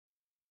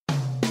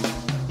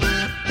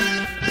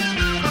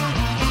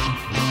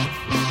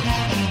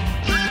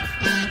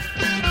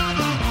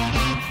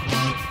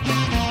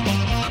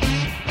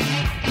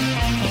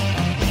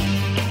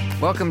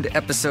Welcome to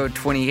episode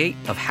 28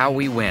 of How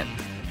We Win.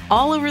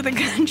 All over the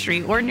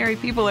country, ordinary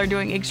people are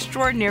doing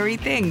extraordinary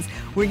things.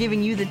 We're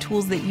giving you the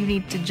tools that you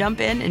need to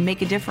jump in and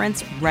make a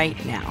difference right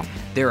now.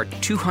 There are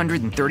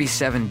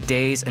 237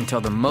 days until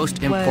the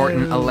most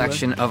important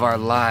election of our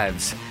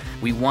lives.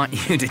 We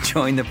want you to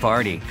join the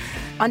party.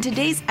 On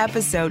today's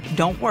episode,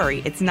 don't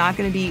worry, it's not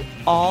going to be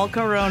all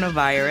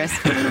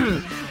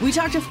coronavirus. We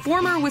talked to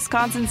former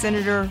Wisconsin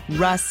Senator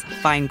Russ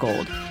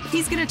Feingold.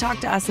 He's going to talk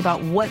to us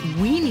about what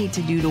we need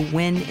to do to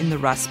win in the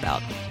Rust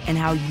Belt and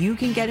how you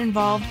can get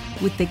involved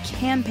with the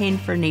Campaign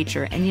for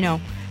Nature and,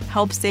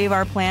 help save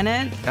our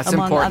planet, That's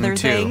among important other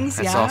too. things.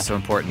 That's also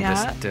important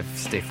to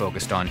stay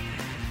focused on.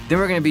 Then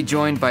we're going to be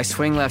joined by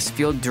Swing Left's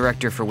field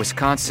director for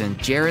Wisconsin,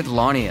 Jared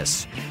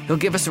Launius. He'll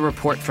give us a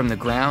report from the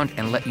ground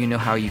and let you know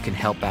how you can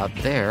help out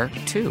there,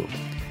 too.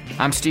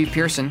 I'm Steve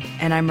Pearson.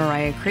 And I'm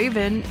Mariah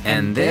Craven.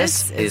 And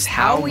this is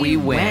How We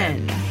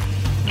Win.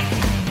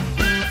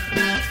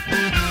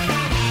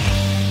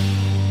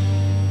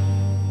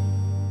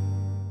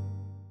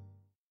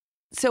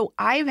 So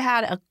I've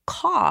had a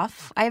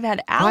cough. I've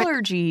had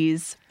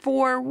allergies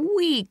for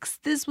weeks.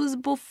 This was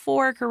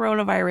before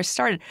coronavirus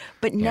started.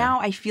 But now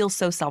I feel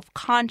so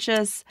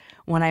self-conscious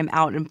when I'm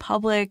out in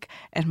public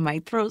and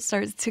my throat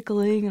starts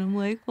tickling and I'm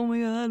like, oh my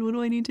God, what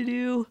do I need to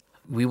do?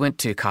 We went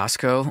to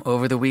Costco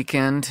over the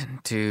weekend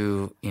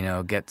to,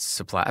 get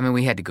supply. I mean,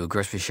 we had to go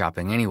grocery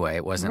shopping anyway.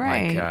 It wasn't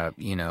like,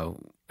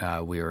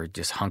 we were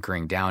just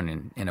hunkering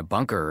down in a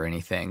bunker or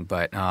anything.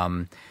 But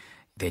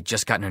they'd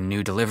just gotten a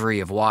new delivery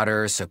of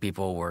water, so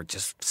people were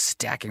just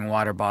stacking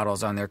water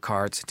bottles on their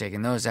carts and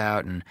taking those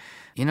out. And,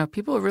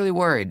 people are really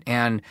worried.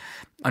 And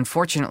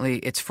unfortunately,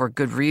 it's for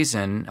good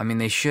reason. I mean,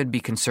 they should be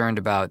concerned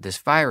about this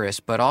virus,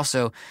 but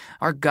also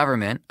our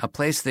government, a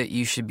place that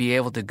you should be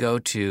able to go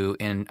to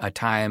in a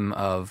time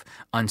of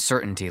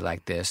uncertainty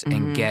like this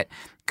and get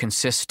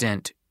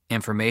consistent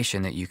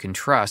information that you can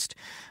trust,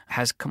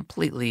 has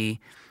completely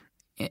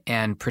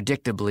and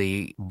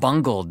predictably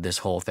bungled this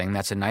whole thing.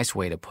 That's a nice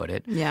way to put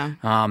it. Yeah.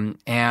 I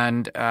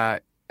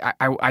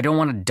don't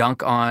want to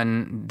dunk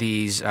on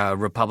these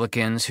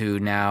Republicans who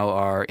now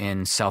are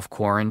in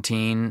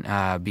self-quarantine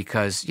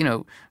because,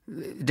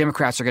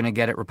 Democrats are going to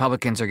get it.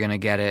 Republicans are going to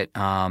get it.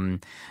 The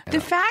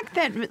fact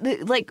that,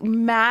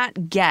 Matt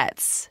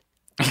Gaetz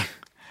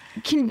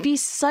can be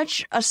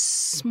such a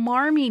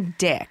smarmy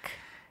dick.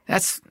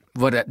 That's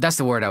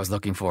the word I was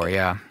looking for,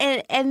 yeah.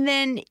 And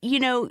then,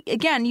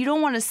 again, you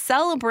don't want to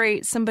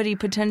celebrate somebody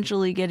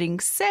potentially getting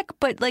sick,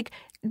 but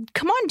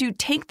come on, dude,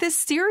 take this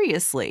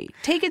seriously.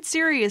 Take it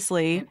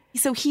seriously.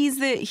 So he's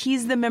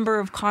the member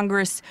of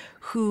Congress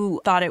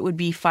who thought it would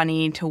be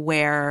funny to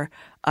wear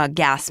a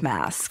gas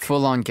mask.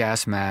 Full-on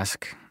gas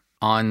mask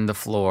on the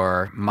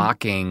floor,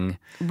 mocking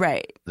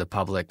the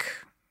public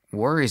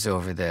worries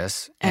over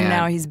this. And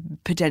now he's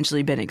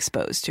potentially been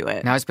exposed to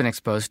it. Now he's been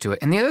exposed to it.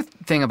 And the other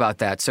thing about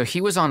that, so he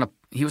was on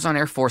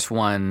Air Force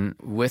One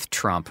with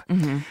Trump.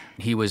 Mm-hmm.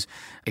 He was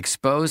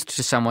exposed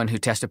to someone who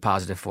tested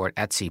positive for it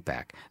at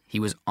CPAC. He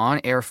was on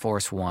Air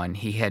Force One.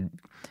 He had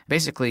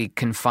basically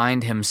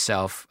confined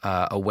himself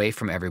away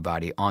from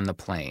everybody on the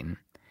plane.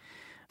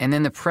 And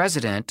then the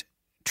president,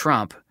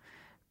 Trump,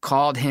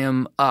 called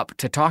him up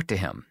to talk to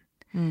him,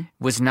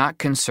 was not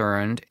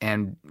concerned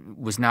and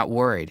was not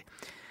worried.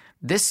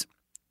 This,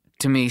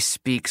 to me,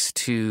 speaks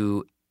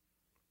to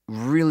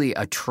really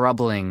a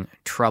troubling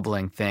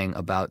thing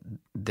about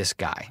this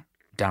guy,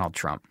 Donald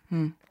Trump,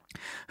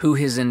 who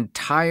his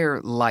entire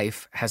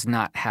life has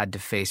not had to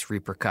face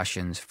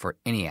repercussions for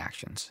any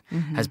actions,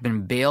 has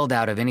been bailed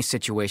out of any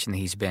situation that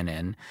he's been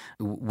in,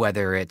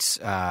 whether it's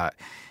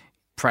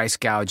price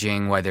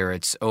gouging, whether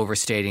it's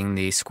overstating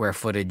the square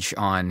footage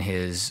on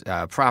his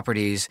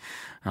properties,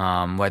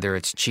 whether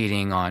it's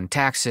cheating on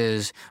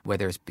taxes,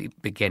 whether it's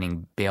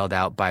getting bailed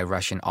out by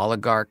Russian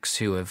oligarchs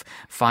who have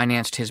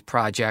financed his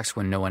projects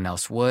when no one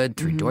else would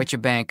through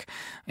Deutsche Bank,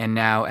 and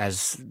now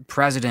as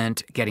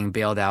president getting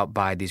bailed out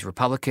by these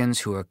Republicans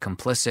who are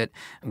complicit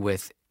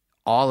with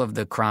all of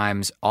the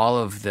crimes, all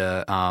of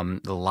the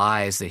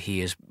lies that he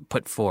has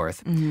put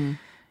forth.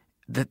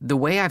 The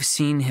way I've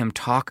seen him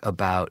talk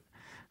about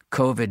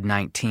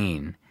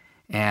COVID-19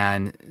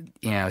 and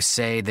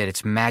say that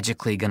it's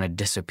magically going to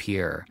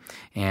disappear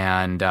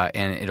and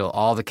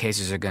all the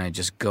cases are going to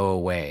just go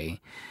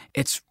away.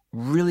 It's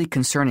really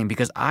concerning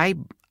because I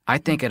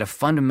think at a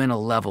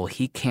fundamental level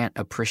he can't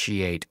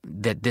appreciate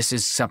that this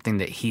is something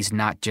that he's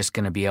not just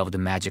going to be able to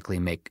magically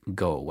make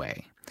go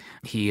away.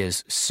 He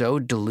is so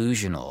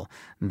delusional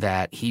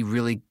that he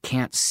really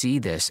can't see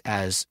this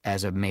as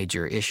a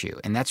major issue.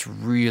 And that's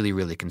really,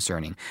 really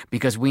concerning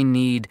because we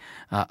need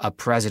a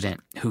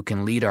president who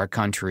can lead our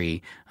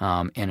country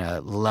in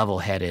a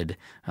level-headed,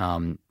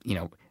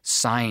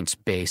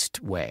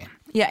 science-based way.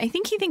 Yeah, I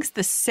think he thinks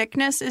the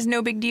sickness is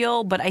no big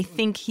deal, but I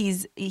think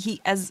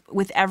he as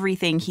with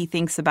everything, he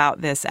thinks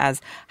about this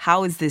as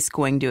how is this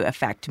going to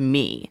affect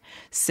me?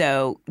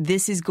 So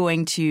this is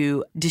going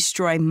to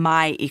destroy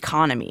my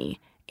economy.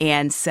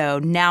 And so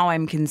now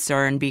I'm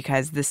concerned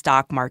because the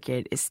stock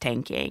market is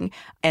tanking,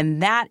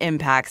 and that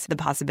impacts the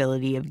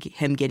possibility of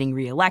him getting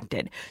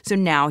reelected. So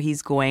now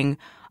he's going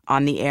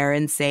on the air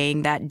and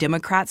saying that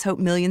Democrats hope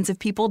millions of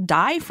people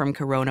die from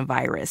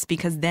coronavirus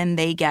because then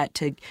they get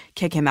to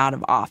kick him out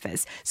of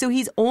office. So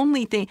he's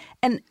only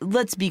and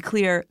let's be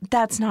clear,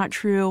 that's not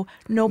true.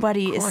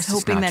 Nobody is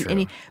hoping that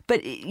any,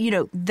 but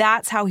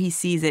that's how he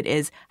sees it,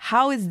 is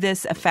how is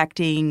this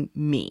affecting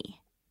me?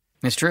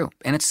 It's true.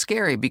 And it's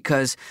scary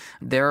because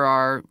there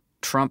are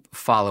Trump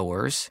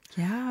followers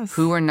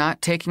who are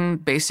not taking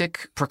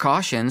basic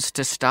precautions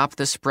to stop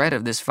the spread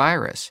of this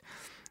virus.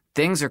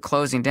 Things are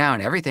closing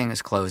down. Everything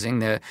is closing.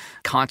 The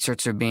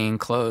concerts are being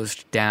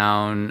closed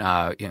down.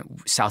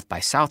 South by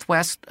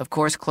Southwest, of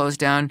course, closed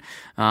down.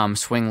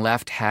 Swing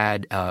Left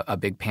had a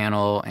big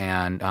panel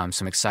and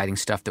some exciting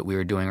stuff that we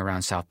were doing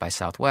around South by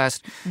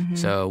Southwest. Mm-hmm.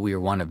 So we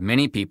were one of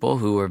many people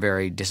who were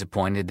very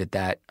disappointed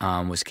that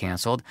was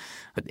canceled.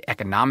 But the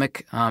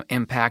economic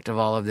impact of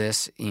all of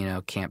this,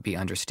 can't be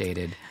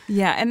understated.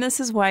 Yeah, and this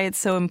is why it's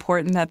so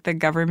important that the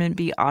government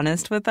be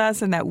honest with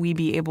us and that we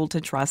be able to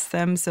trust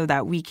them so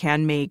that we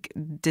can make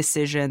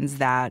decisions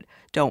that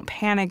don't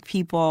panic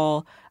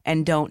people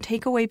and don't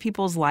take away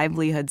people's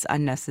livelihoods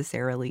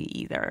unnecessarily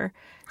either.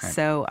 Right.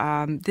 So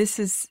this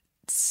is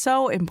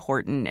so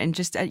important and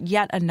just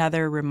yet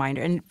another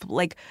reminder. And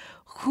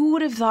who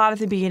would have thought at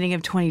the beginning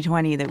of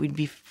 2020 that we'd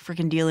be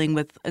freaking dealing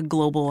with a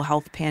global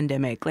health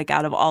pandemic,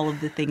 out of all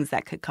of the things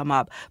that could come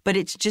up? But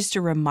it's just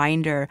a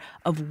reminder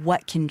of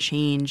what can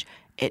change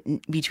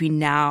between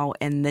now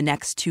and the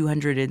next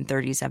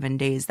 237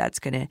 days that's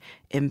going to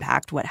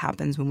impact what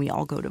happens when we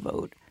all go to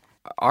vote.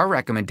 Our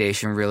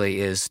recommendation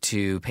really is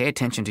to pay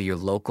attention to your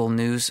local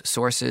news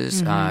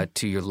sources,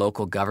 to your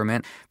local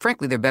government.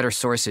 Frankly, they're better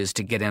sources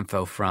to get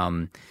info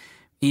from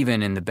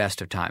even in the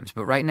best of times.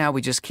 But right now,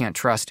 we just can't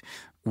trust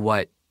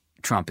what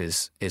Trump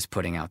is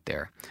putting out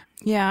there.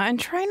 Yeah, and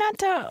try not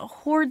to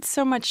hoard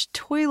so much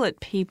toilet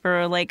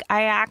paper.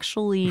 I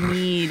actually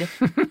need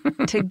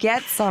to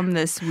get some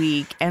this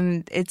week,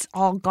 and it's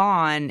all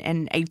gone,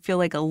 and I feel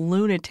like a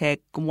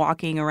lunatic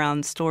walking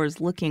around stores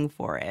looking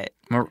for it.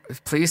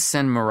 Please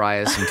send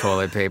Mariah some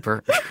toilet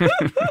paper.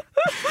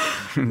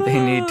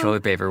 They need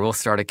toilet paper. We'll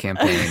start a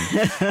campaign.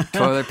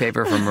 Toilet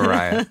paper for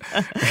Mariah.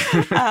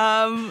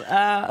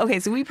 Okay,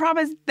 so we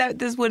promised that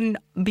this wouldn't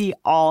be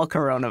all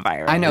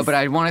coronavirus. I know, but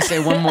I want to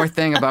say one more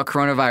thing about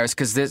coronavirus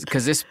because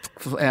this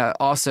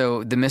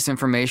also, the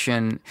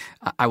misinformation,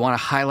 I want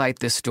to highlight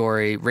this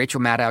story. Rachel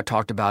Maddow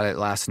talked about it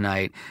last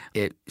night.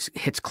 It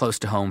hits close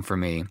to home for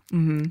me.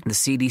 Mm-hmm. The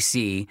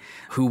CDC,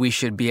 who we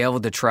should be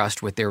able to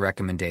trust with their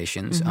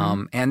recommendations,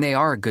 and they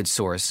are a good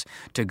source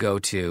to go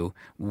to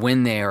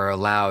when they are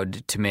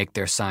allowed to make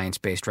their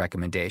science-based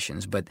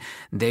recommendations. But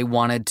they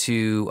wanted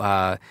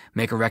to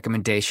make a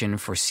recommendation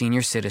for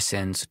senior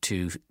citizens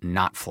to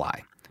not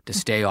fly, to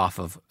stay off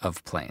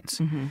of planes.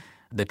 Mm-hmm.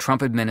 The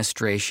Trump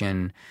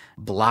administration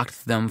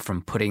blocked them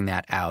from putting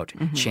that out,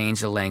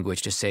 changed the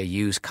language to say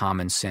use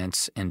common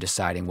sense in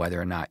deciding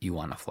whether or not you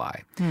want to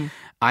fly.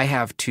 I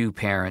have two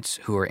parents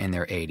who are in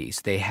their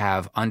 80s. They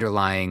have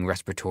underlying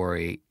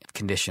respiratory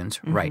conditions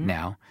right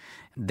now.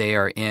 They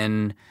are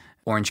in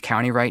Orange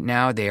County right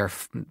now. They are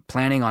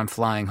planning on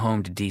flying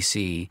home to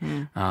D.C.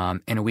 In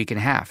a week and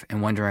a half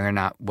and wondering or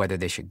not whether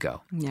they should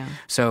go. Yeah.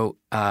 So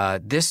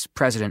this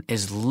president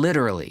is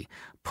literally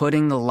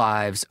putting the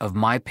lives of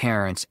my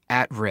parents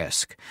at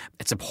risk.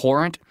 It's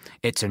abhorrent.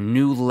 It's a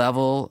new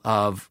level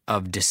of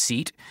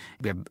deceit.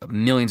 We have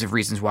millions of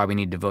reasons why we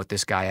need to vote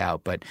this guy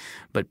out. But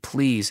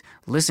please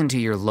listen to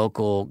your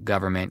local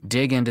government.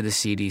 Dig into the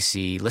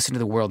CDC. Listen to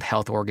the World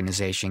Health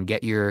Organization.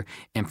 Get your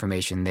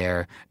information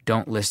there.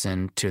 Don't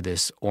listen to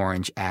this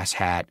orange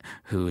asshat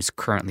who is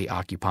currently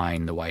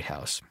occupying the White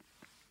House.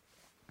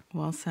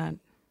 Well said.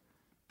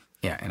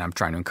 Yeah, and I'm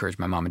trying to encourage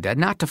my mom and dad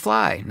not to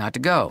fly, not to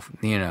go,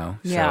 Yeah,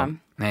 so,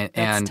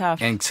 that's tough.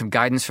 And some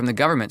guidance from the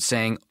government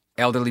saying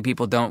elderly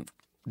people don't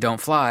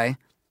fly,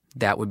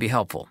 that would be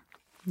helpful.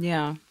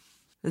 Yeah.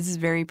 This is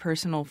very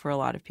personal for a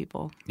lot of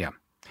people. Yeah.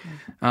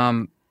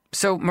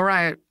 So,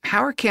 Mariah,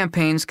 how are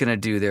campaigns going to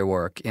do their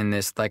work in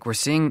this? We're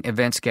seeing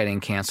events getting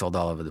canceled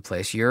all over the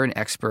place. You're an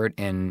expert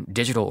in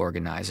digital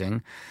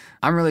organizing.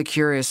 I'm really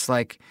curious,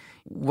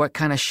 what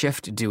kind of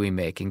shift do we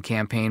make in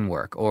campaign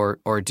work,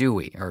 or do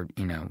we? Or,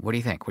 what do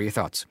you think? What are your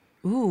thoughts?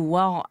 Ooh,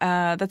 well,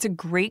 that's a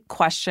great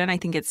question. I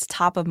think it's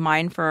top of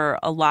mind for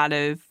a lot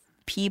of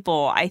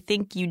people. I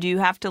think you do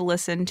have to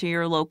listen to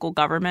your local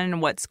government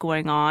and what's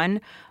going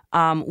on.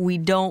 We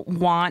don't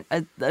want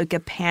a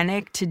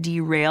panic to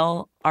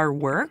derail our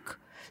work.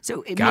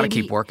 So got to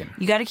keep working.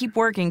 You got to keep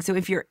working. So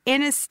if you're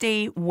in a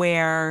state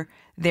where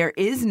there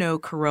is no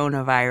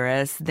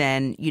coronavirus,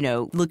 then,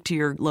 look to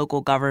your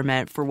local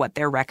government for what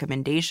their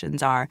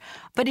recommendations are.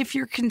 But if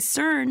you're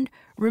concerned,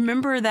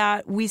 remember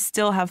that we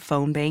still have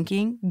phone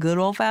banking, good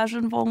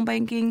old-fashioned phone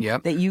banking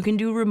that you can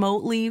do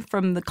remotely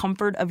from the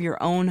comfort of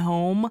your own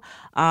home.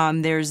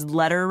 There's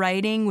letter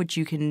writing, which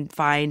you can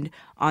find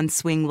on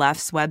Swing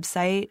Left's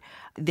website.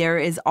 There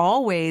is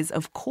always,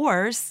 of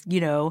course,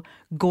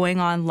 going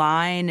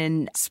online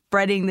and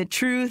spreading the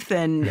truth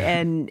and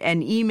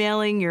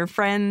emailing your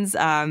friends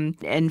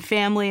and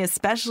family,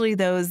 especially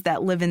those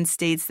that live in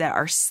states that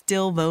are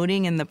still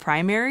voting in the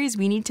primaries.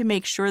 We need to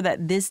make sure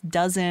that this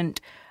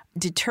doesn't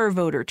deter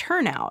voter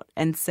turnout.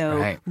 And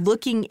so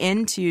looking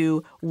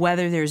into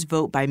whether there's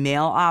vote by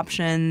mail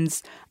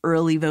options,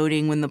 early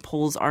voting when the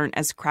polls aren't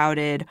as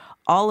crowded,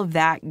 all of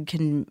that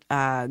can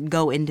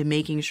go into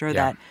making sure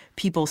that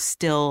people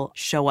still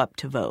show up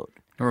to vote.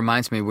 It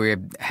reminds me, we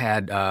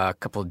had a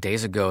couple of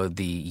days ago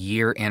the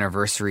year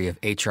anniversary of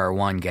H.R.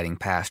 1 getting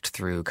passed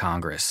through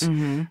Congress,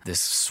 this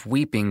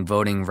sweeping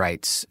voting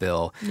rights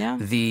bill,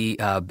 the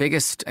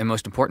biggest and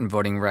most important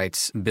voting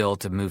rights bill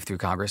to move through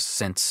Congress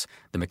since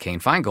the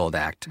McCain-Feingold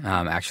Act,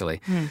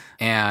 actually.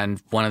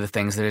 And one of the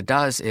things that it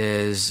does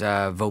is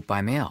vote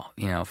by mail,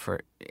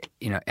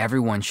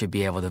 everyone should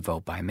be able to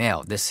vote by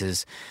mail. This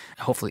is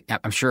hopefully,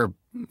 I'm sure,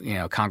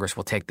 Congress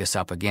will take this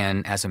up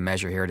again as a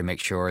measure here to make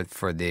sure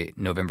for the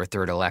November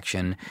 3rd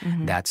election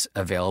that's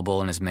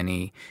available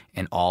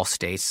in all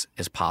states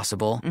as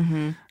possible,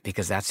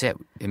 because that's it.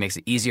 It makes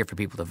it easier for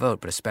people to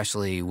vote, but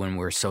especially when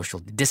we're social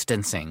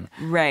distancing.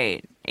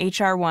 Right.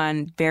 H.R.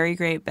 1, very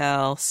great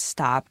bill,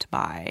 stopped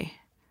by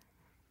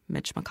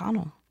Mitch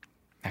McConnell.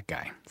 That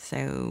guy.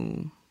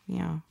 So,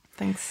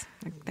 thanks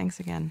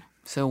again.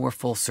 So we're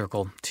full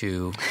circle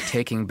to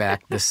taking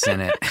back the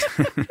Senate.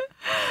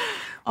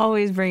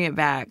 Always bring it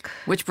back.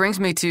 Which brings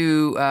me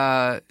to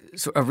a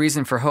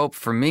reason for hope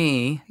for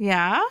me.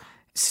 Yeah?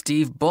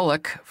 Steve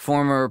Bullock,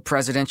 former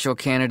presidential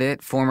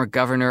candidate, former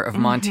governor of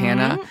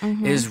Montana,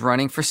 is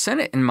running for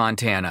Senate in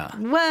Montana.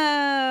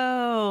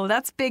 Whoa,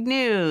 that's big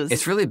news.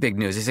 It's really big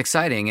news. It's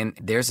exciting. And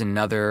there's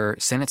another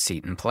Senate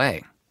seat in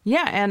play.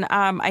 Yeah, and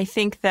I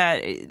think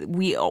that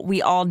we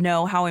all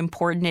know how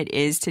important it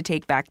is to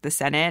take back the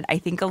Senate. I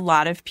think a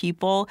lot of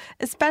people,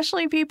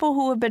 especially people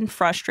who have been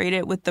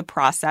frustrated with the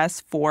process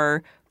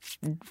for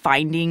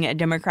finding a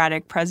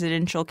Democratic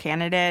presidential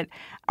candidate,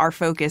 are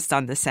focused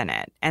on the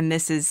Senate. And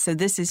this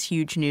is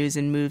huge news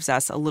and moves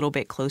us a little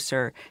bit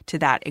closer to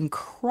that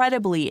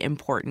incredibly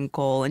important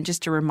goal. And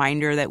just a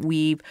reminder that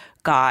we've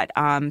got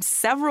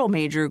several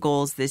major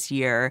goals this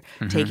year,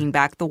 taking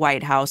back the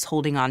White House,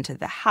 holding on to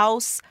the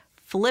House,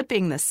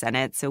 flipping the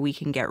Senate so we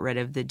can get rid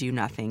of the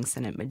do-nothing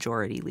Senate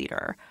Majority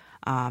Leader,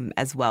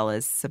 as well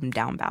as some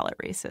down-ballot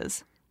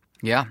races.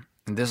 Yeah,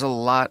 there's a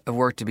lot of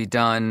work to be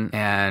done,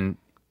 and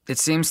it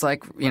seems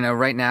like,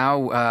 right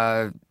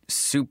now,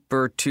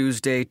 Super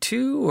Tuesday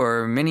 2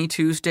 or Mini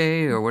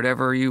Tuesday or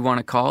whatever you want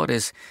to call it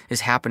is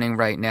happening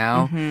right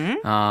now.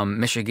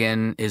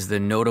 Michigan is the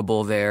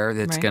notable there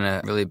that's going to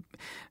really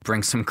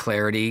bring some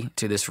clarity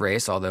to this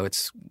race, although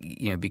it's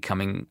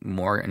becoming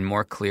more and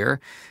more clear.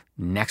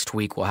 Next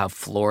week, we'll have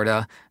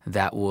Florida.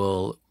 That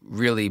will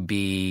really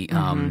be,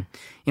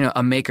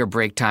 a make or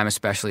break time,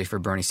 especially for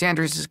Bernie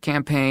Sanders'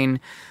 campaign.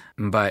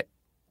 But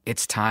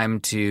it's time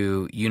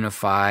to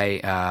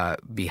unify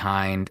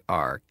behind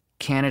our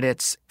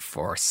candidates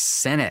for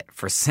Senate,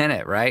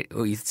 right?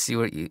 Oh, you see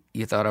what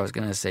you thought I was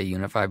going to say,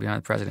 unify behind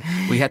the president.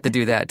 We have to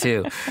do that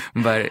too.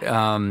 But we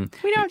don't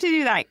have to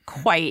do that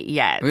quite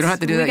yet. We don't have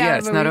to do that yet.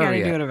 It's not over yet. We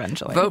got to do it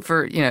eventually. Vote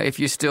for, if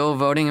you're still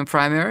voting in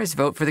primaries,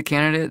 vote for the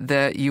candidate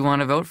that you want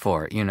to vote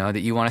for,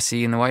 that you want to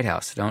see in the White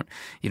House. You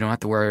don't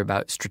have to worry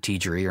about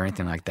strategery or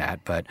anything like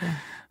that. But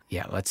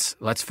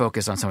let's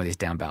focus on some of these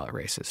down ballot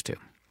races too.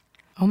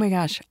 Oh my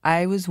gosh.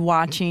 I was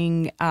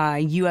watching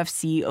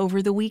UFC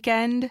over the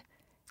weekend.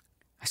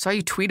 I saw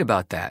you tweet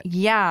about that.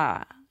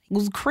 Yeah. It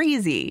was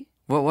crazy.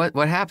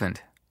 What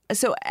happened?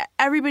 So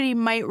everybody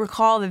might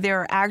recall that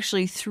there are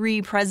actually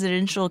 3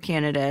 presidential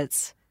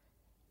candidates.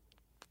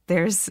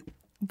 There's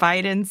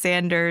Biden,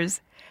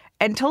 Sanders,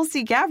 and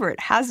Tulsi Gabbard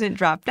hasn't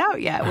dropped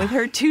out yet with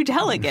her 2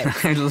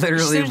 delegates. I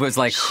literally was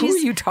like, who are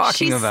you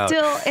talking about? She's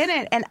still in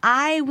it. And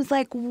I was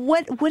like,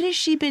 what has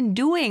she been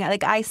doing?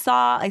 Like I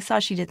saw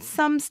she did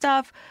some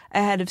stuff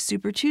ahead of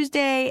Super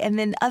Tuesday. And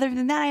then other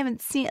than that, I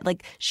haven't seen it.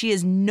 Like she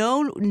has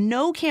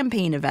no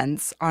campaign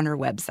events on her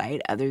website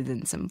other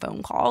than some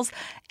phone calls.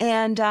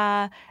 And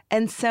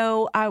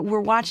so we're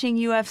watching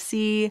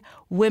UFC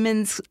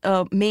women's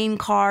main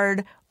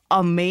card,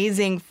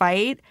 amazing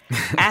fight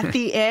at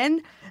the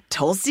end.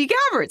 Tulsi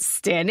Gabbard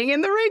standing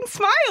in the ring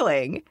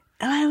smiling.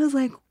 And I was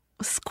like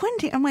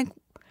squinting. I'm like,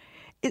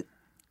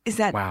 is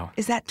that wow.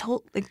 Is that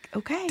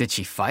okay. Did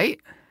she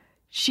fight?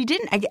 She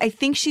didn't. I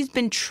think she's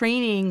been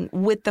training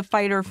with the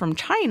fighter from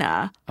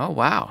China. Oh,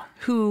 wow.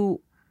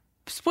 Who,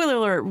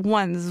 spoiler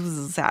alert, this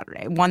was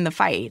Saturday, won the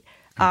fight.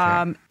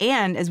 Okay.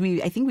 And as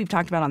I think we've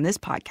talked about on this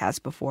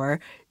podcast before,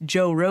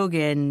 Joe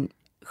Rogan,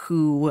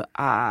 who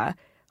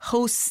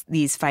hosts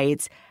these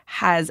fights,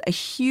 has a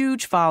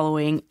huge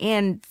following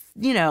and,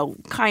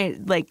 kind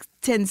of like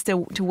tends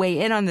to weigh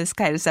in on this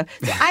kind of stuff.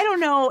 So I don't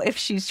know if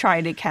she's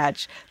trying to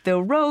catch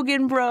the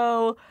Rogan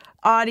bro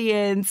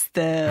audience,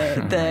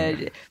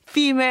 the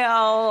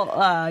female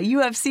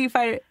UFC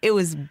fighter. It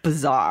was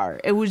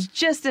bizarre. It was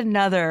just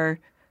another,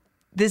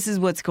 this is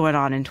what's going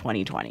on in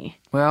 2020.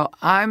 Well,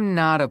 I'm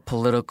not a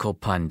political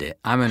pundit.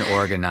 I'm an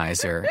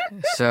organizer.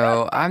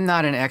 So I'm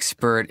not an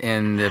expert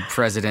in the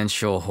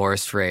presidential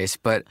horse race,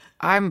 but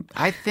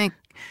I think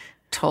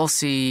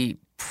Tulsi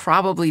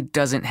probably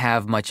doesn't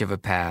have much of a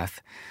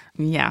path.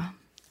 Yeah.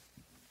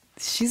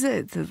 She's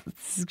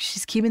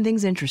keeping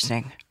things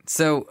interesting.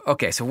 So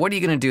what are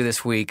you going to do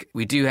this week?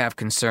 We do have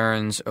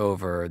concerns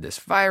over this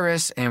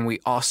virus, and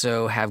we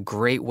also have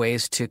great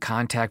ways to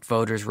contact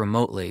voters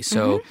remotely.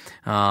 So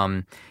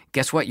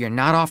guess what? You're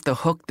not off the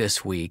hook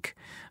this week.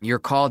 Your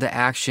call to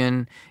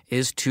action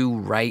is to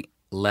write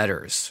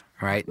letters,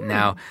 right?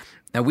 Now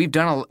we've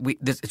done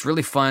it's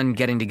really fun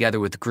getting together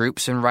with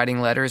groups and writing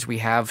letters. We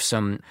have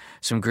some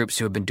groups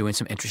who have been doing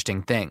some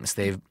interesting things.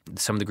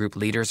 Some of the group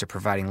leaders are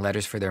providing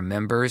letters for their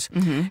members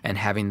and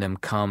having them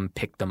come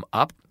pick them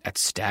up at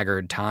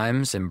staggered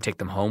times and take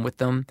them home with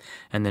them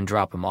and then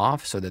drop them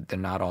off so that they're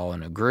not all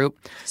in a group.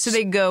 So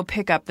they go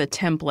pick up the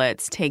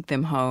templates, take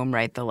them home,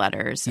 write the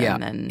letters,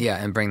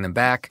 and bring them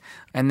back.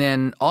 And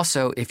then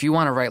also, if you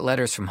want to write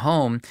letters from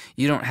home,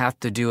 you don't have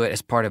to do it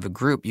as part of a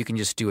group. You can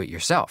just do it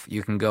yourself.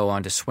 You can go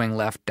on to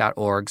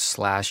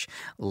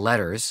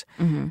swingleft.org/letters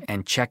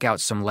and check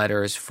out some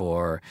letters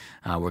for,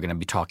 we're going to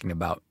be talking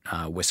about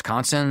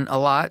Wisconsin a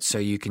lot, so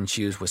you can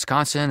choose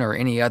Wisconsin or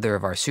any other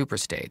of our super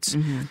states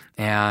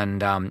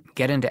and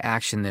get into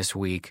action this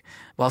week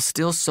while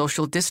still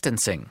social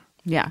distancing.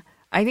 Yeah.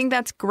 I think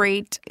that's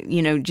great.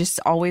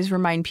 Just always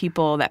remind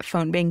people that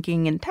phone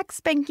banking and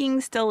text banking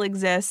still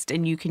exist,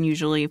 and you can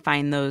usually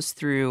find those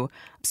through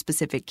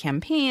specific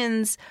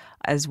campaigns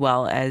as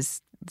well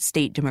as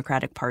state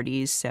Democratic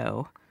parties.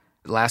 So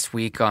last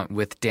week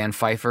with Dan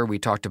Pfeiffer, we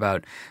talked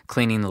about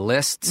cleaning the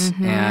lists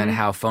and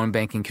how phone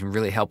banking can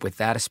really help with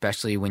that,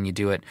 especially when you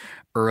do it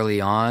early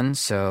on.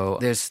 So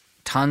there's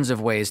tons of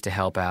ways to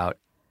help out.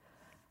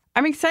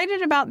 I'm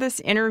excited about this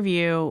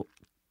interview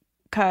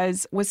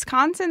because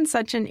Wisconsin's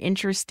such an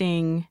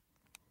interesting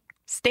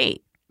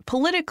state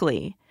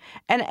politically.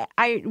 And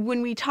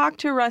when we talked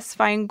to Russ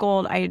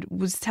Feingold, I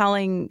was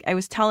telling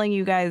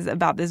you guys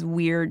about this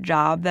weird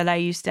job that I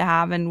used to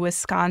have in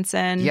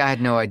Wisconsin. Yeah, I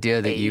had no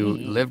idea that you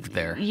lived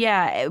there.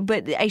 Yeah,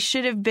 but I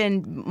should have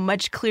been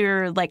much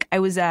clearer. Like I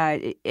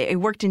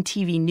worked in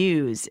TV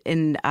news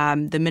in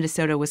the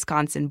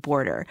Minnesota-Wisconsin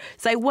border.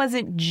 So I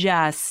wasn't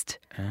just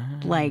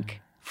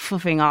like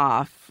fluffing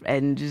off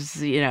and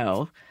just,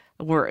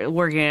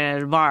 working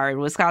at a bar in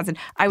Wisconsin.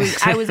 I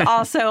was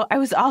also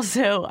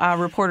a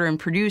reporter and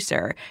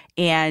producer.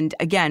 And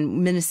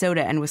again,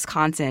 Minnesota and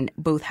Wisconsin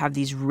both have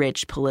these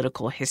rich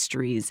political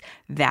histories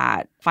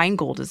that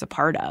Feingold is a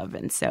part of.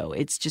 And so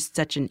it's just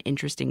such an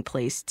interesting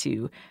place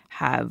to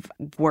have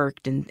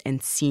worked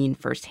and seen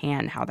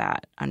firsthand how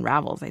that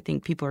unravels. I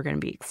think people are going to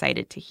be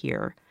excited to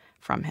hear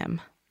from him.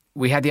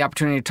 We had the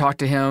opportunity to talk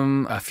to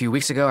him a few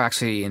weeks ago.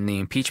 Actually, in the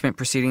impeachment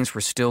proceedings were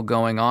still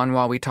going on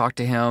while we talked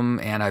to him,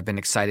 and I've been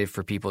excited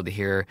for people to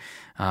hear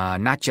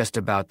not just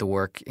about the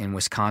work in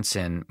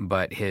Wisconsin,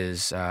 but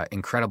his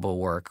incredible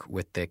work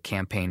with the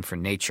Campaign for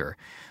Nature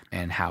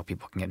and how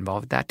people can get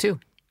involved with that too.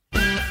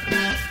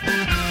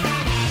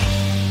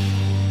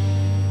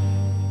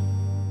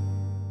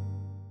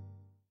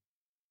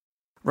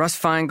 Russ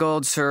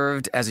Feingold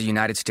served as a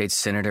United States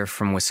Senator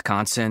from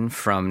Wisconsin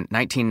from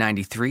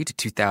 1993 to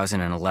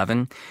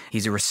 2011.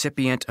 He's a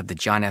recipient of the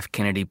John F.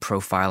 Kennedy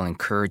Profile and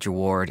Courage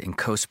Award and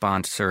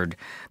co-sponsored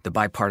the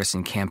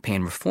Bipartisan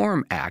Campaign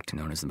Reform Act,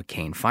 known as the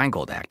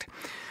McCain-Feingold Act,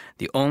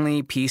 the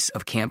only piece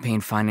of campaign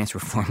finance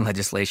reform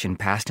legislation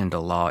passed into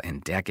law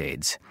in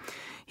decades.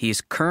 He is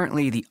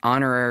currently the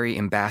honorary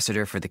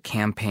ambassador for the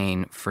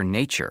Campaign for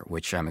Nature,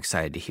 which I'm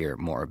excited to hear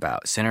more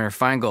about. Senator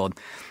Feingold,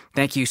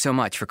 thank you so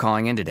much for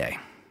calling in today.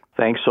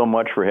 Thanks so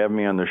much for having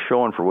me on the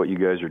show and for what you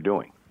guys are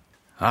doing.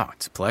 Oh,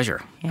 it's a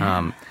pleasure.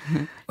 Yeah.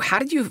 How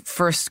did you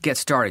first get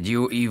started?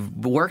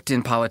 You've worked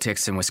in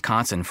politics in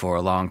Wisconsin for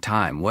a long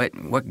time.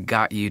 What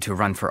got you to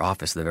run for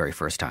office the very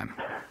first time?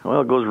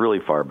 Well, it goes really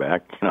far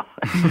back.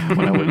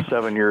 When I was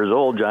 7 years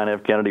old, John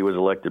F. Kennedy was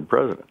elected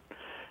president.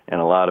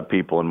 And a lot of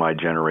people in my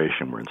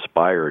generation were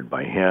inspired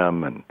by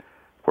him and,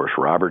 of course,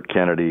 Robert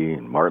Kennedy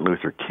and Martin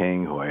Luther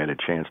King, who I had a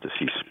chance to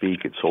see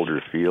speak at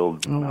Soldier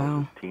Field when I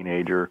was a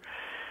teenager.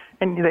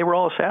 And they were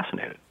all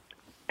assassinated.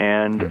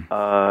 And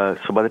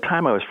so by the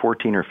time I was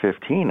 14 or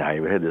 15, I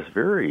had this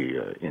very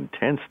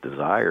intense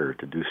desire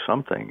to do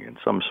something in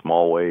some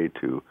small way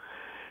to,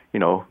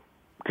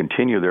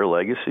 continue their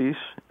legacies.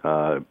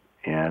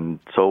 And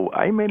so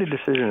I made a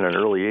decision at an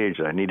early age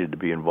that I needed to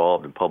be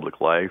involved in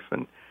public life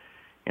and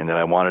that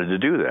I wanted to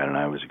do that. And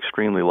I was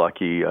extremely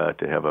lucky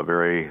to have a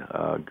very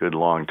good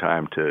long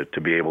time to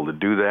be able to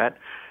do that.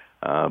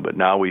 But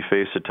now we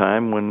face a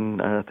time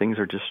when things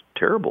are just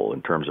terrible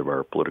in terms of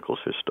our political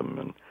system.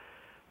 And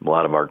a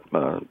lot of our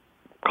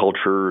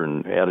culture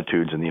and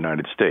attitudes in the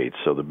United States.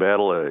 So the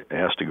battle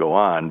has to go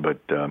on, but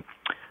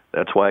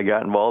that's why I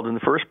got involved in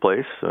the first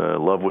place.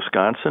 Love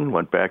Wisconsin,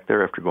 went back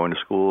there after going to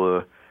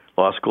school,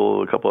 law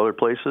school, a couple other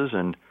places,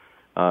 and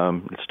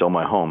it's still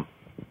my home.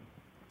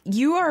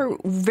 You are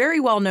very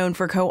well known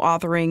for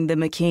co-authoring the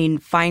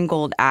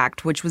McCain-Feingold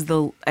Act, which was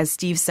as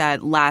Steve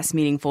said, last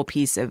meaningful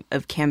piece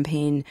of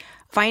campaign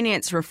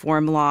finance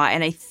reform law.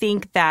 And I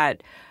think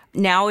that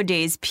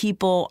nowadays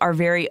people are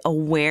very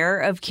aware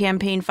of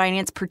campaign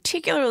finance,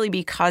 particularly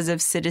because of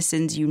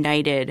Citizens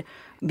United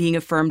being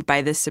affirmed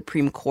by the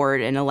Supreme Court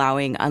and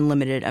allowing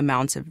unlimited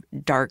amounts of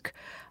dark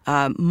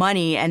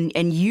money.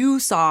 And you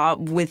saw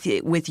with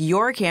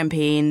your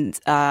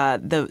campaigns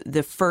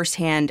the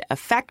firsthand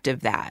effect of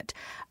that.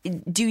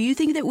 Do you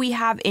think that we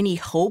have any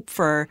hope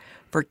for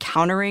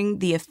countering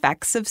the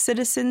effects of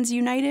Citizens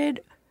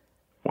United?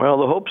 Well,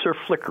 the hopes are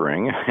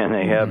flickering, and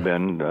they have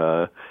been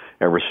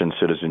ever since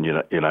Citizens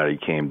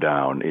United came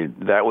down.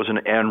 That was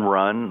an end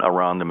run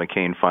around the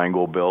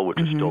McCain-Feingold bill,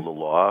 which is still the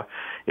law.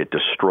 It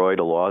destroyed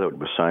a law that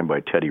was signed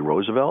by Teddy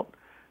Roosevelt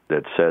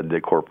that said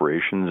that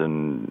corporations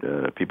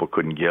and people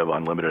couldn't give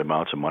unlimited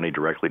amounts of money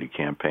directly to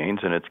campaigns,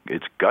 and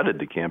it's gutted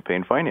the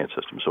campaign finance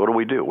system. So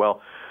what do?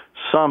 Well,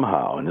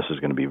 somehow, and this is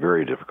going to be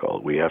very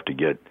difficult, we have to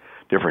get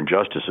different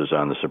justices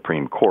on the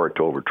Supreme Court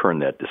to overturn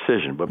that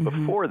decision. But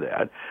before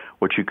that,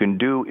 what you can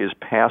do is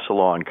pass a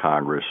law in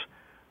Congress,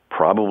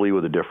 probably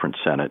with a different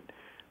Senate,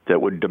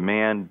 that would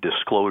demand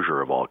disclosure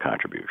of all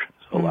contributions.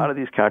 A lot of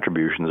these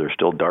contributions are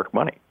still dark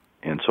money,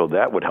 and so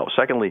that would help.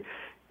 Secondly,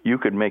 you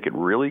could make it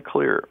really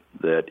clear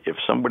that if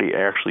somebody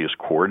actually is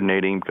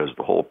coordinating, because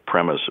the whole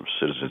premise of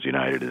Citizens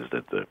United is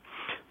that the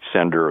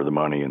sender of the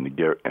money and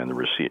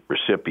the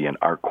recipient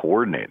are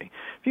coordinating.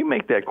 If you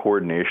make that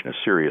coordination a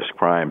serious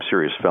crime,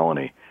 serious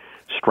felony,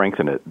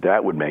 strengthen it,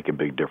 that would make a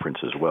big difference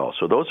as well.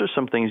 So those are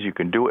some things you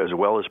can do, as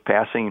well as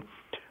passing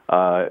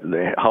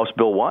the House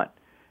Bill 1.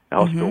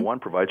 House Bill 1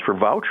 provides for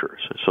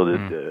vouchers, so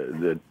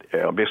that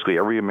basically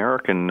every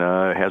American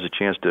has a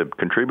chance to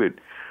contribute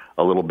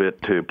a little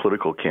bit to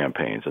political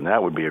campaigns, and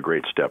that would be a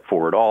great step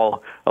forward,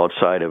 all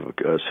outside of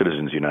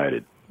Citizens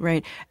United.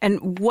 Right.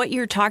 And what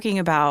you're talking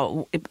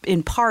about,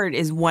 in part,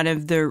 is one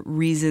of the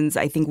reasons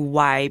I think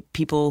why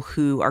people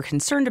who are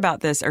concerned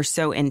about this are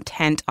so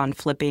intent on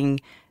flipping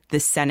the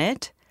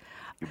Senate.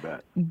 You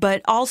bet.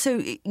 But also,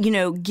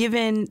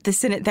 given the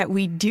Senate that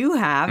we do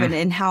have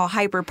and how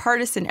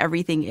hyper-partisan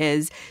everything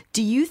is,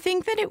 do you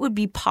think that it would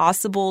be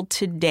possible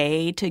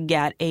today to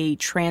get a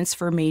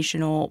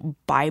transformational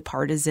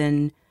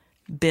bipartisan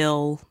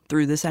bill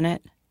through the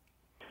Senate?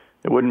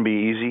 It wouldn't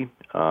be easy.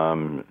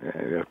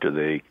 After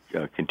they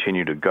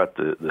continue to gut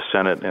the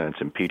Senate and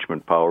its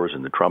impeachment powers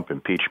and the Trump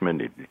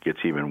impeachment, it gets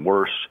even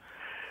worse.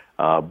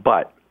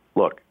 But,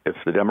 look, if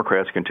the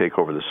Democrats can take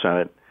over the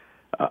Senate,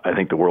 I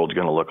think the world's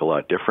going to look a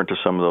lot different to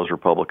some of those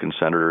Republican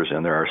senators,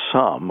 and there are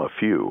a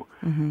few,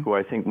 who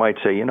I think might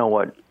say, you know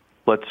what,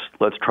 let's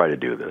try to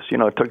do this. It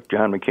took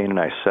John McCain and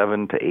I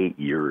 7 to 8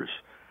 years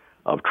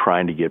of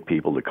trying to get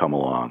people to come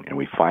along, and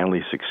we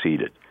finally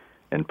succeeded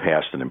and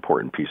passed an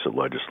important piece of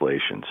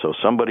legislation. So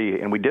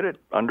and we did it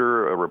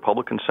under a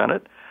Republican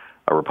Senate,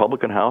 a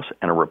Republican House,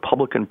 and a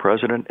Republican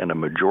President, and a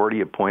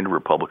majority-appointed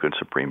Republican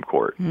Supreme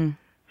Court.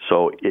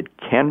 So it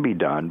can be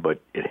done,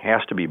 but it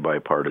has to be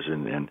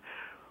bipartisan, and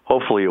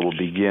hopefully it will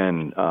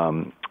begin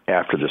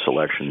after this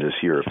election this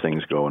year if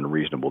things go in a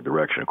reasonable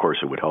direction. Of course,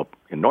 it would help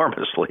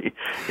enormously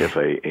if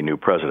a new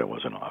president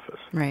was in office.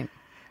 Right.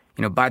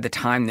 By the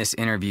time this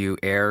interview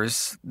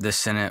airs, the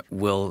Senate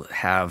will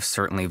have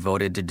certainly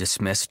voted to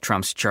dismiss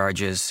Trump's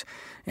charges,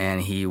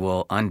 and he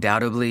will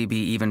undoubtedly be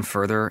even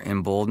further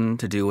emboldened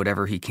to do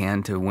whatever he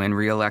can to win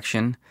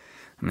re-election.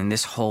 I mean,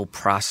 this whole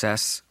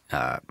process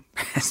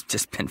has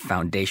just been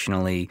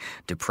foundationally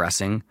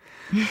depressing.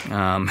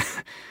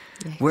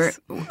 Where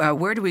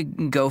do we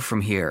go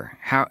from here?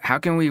 How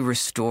can we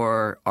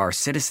restore our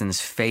citizens'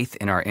 faith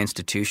in our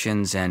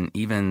institutions and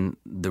even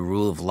the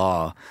rule of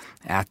law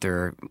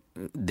after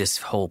this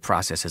whole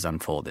process has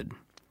unfolded?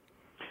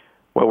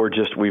 Well, we've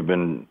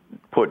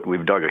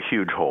dug a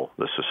huge hole,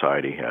 the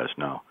society has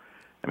now.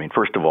 I mean,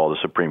 first of all, the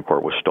Supreme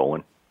Court was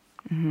stolen.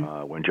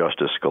 When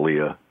Justice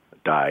Scalia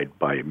died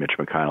by Mitch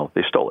McConnell,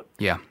 they stole it.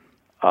 Yeah.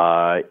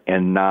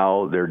 And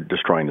now they're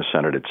destroying the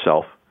Senate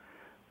itself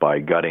by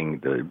gutting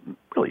the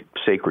really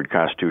sacred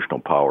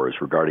constitutional powers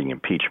regarding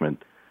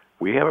impeachment.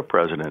 We have a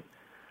president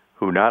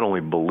who not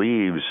only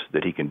believes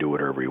that he can do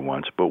whatever he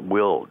wants, but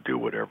will do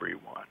whatever he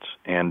wants.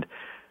 And,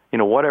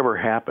 whatever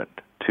happened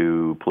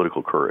to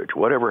political courage,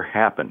 whatever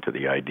happened to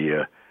the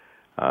idea,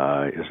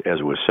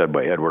 as was said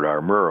by Edward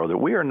R. Murrow, that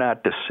we are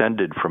not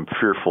descended from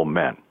fearful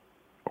men,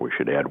 or we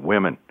should add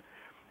women,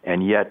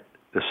 and yet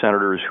the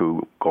senators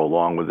who go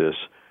along with this,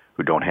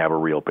 who don't have a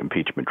real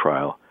impeachment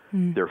trial,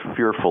 they're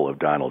fearful of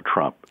Donald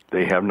Trump.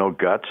 They have no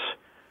guts,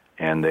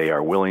 and they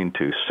are willing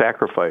to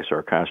sacrifice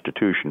our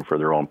Constitution for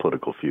their own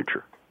political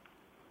future.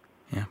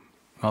 Yeah,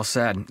 well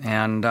said.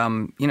 And,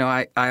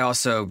 I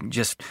also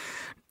just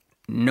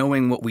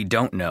knowing what we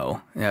don't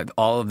know,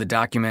 all of the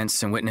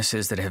documents and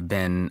witnesses that have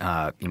been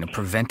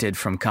prevented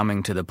from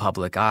coming to the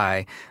public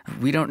eye,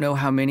 we don't know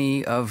how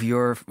many of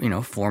your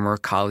former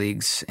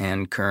colleagues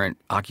and current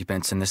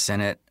occupants in the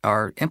Senate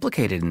are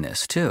implicated in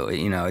this too.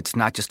 It's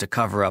not just a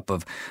cover-up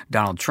of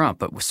Donald Trump,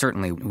 but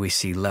certainly we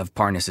see Lev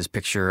Parnas's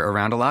picture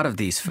around a lot of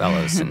these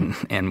fellows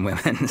and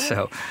women.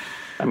 So,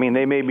 I mean,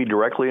 they may be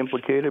directly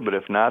implicated, but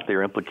if not,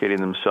 they're implicating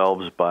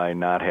themselves by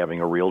not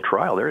having a real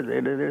trial.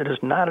 It is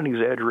not an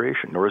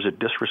exaggeration, nor is it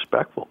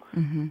disrespectful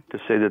to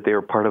say that they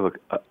are part of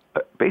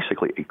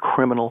basically a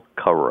criminal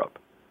cover-up.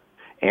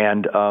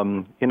 And,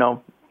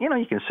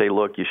 you can say,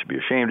 look, you should be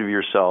ashamed of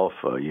yourself.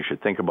 You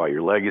should think about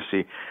your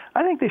legacy.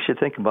 I think they should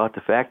think about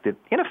the fact that,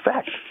 in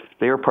effect,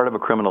 they are part of a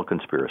criminal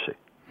conspiracy.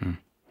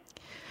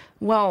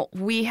 Well,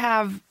 we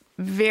have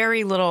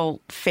very little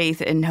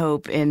faith and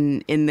hope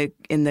in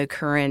the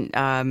current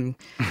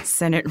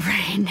Senate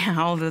right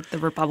now, the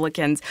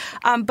Republicans.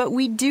 But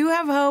we do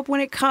have hope when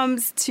it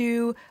comes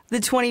to the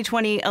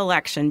 2020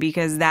 election,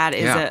 because that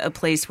is a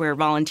place where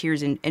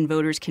volunteers and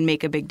voters can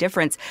make a big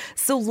difference.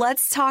 So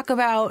let's talk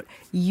about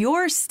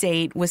your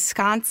state,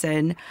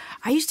 Wisconsin.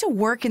 I used to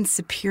work in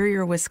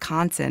Superior,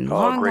 Wisconsin,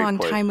 long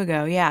time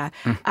ago. Yeah.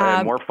 I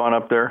had more fun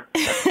up there.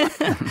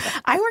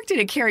 I worked at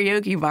a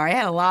karaoke bar. I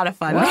had a lot of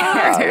fun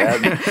there.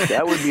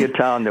 That would be a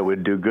town that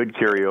would do good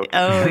karaoke.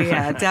 Oh,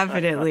 yeah,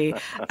 definitely.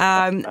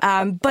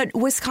 But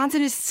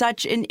Wisconsin is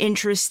such an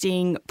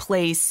interesting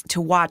place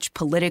to watch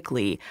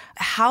politically.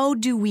 How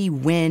do we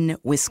win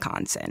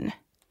Wisconsin?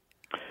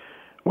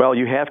 Well,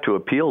 you have to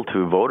appeal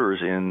to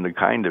voters in the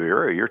kind of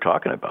area you're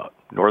talking about.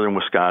 Northern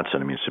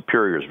Wisconsin, I mean,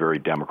 Superior is a very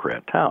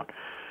Democrat town.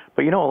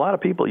 But, a lot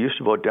of people used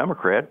to vote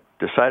Democrat,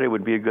 decided it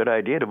would be a good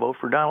idea to vote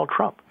for Donald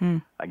Trump.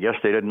 I guess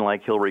they didn't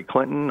like Hillary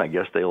Clinton. I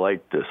guess they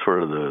liked the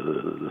sort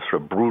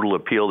of brutal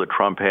appeal that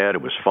Trump had.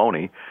 It was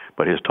phony,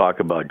 but his talk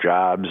about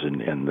jobs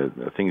and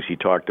the things he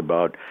talked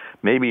about,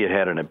 maybe it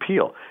had an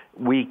appeal.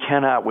 We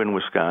cannot win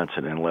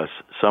Wisconsin unless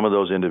some of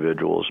those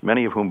individuals,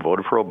 many of whom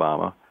voted for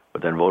Obama,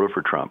 but then voted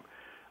for Trump,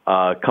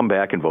 come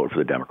back and vote for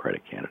the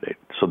Democratic candidate.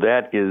 So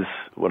that is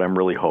what I'm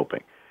really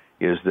hoping,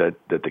 is that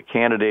the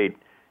candidate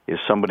is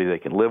somebody they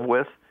can live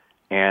with,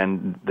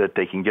 and that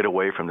they can get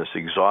away from this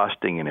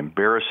exhausting and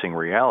embarrassing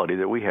reality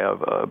that we have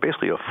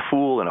basically a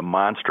fool and a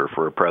monster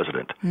for a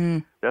president.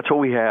 That's what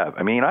we have.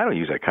 I mean, I don't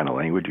use that kind of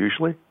language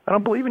usually. I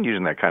don't believe in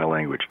using that kind of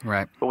language.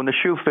 Right. But when the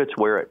shoe fits,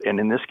 wear it. And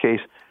in this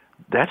case,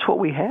 that's what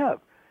we have.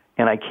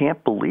 And I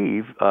can't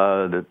believe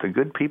that the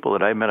good people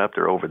that I met up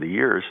there over the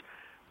years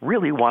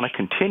really want to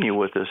continue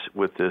with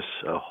this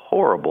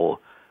horrible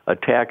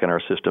attack on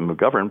our system of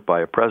government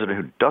by a president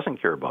who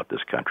doesn't care about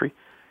this country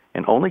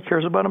and only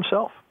cares about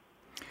himself.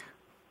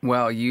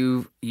 Well,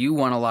 you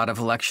won a lot of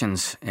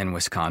elections in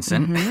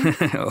Wisconsin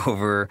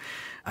over,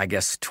 I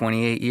guess,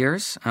 28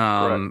 years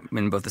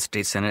in both the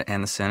state Senate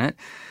and the Senate.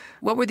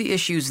 What were the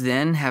issues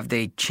then? Have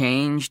they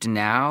changed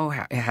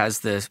now?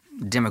 Has the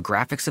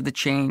demographics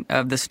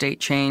of the state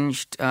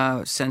changed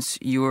since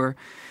you were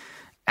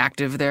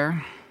active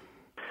there?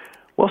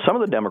 Well, some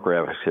of the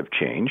demographics have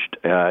changed.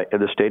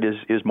 The state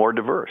is more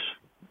diverse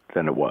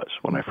than it was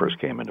when I first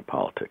came into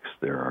politics.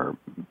 There are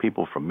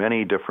people from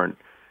many different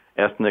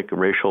ethnic,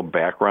 racial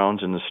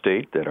backgrounds in the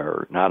state that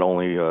are not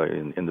only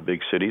in the big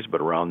cities but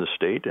around the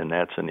state, and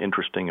that's an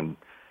interesting and,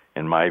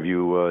 in my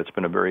view, it's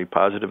been a very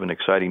positive and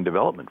exciting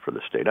development for the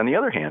state. On the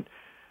other hand,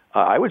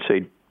 I would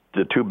say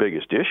the two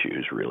biggest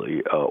issues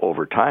really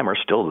over time are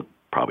still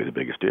probably the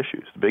biggest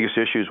issues. The biggest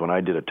issues when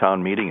I did a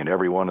town meeting in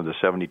every one of the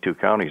 72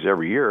 counties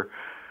every year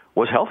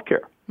was health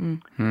care.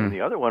 And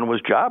the other one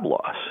was job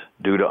loss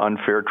due to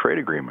unfair trade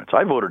agreements.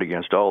 I voted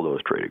against all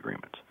those trade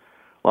agreements.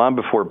 Long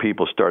before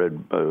people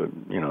started,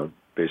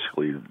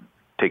 basically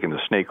taking the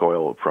snake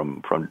oil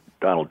from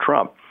Donald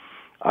Trump,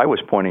 I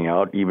was pointing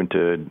out, even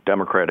to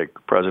Democratic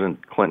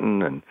President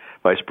Clinton and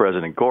Vice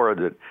President Gore,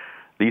 that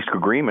these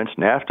agreements,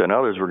 NAFTA and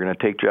others, were going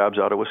to take jobs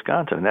out of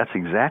Wisconsin, and that's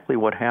exactly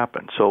what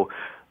happened. So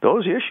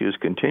those issues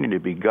continue to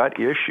be gut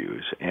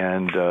issues,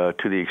 and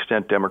to the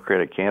extent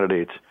Democratic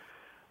candidates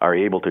are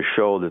able to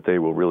show that they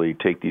will really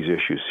take these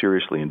issues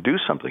seriously and do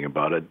something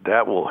about it,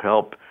 that will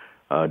help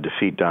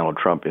defeat Donald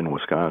Trump in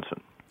Wisconsin.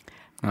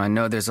 I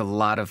know there's a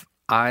lot of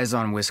eyes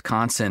on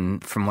Wisconsin.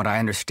 From what I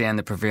understand,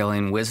 the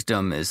prevailing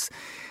wisdom is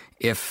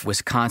if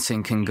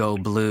Wisconsin can go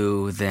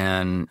blue,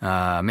 then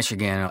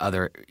Michigan and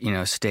other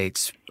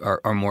states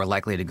are more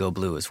likely to go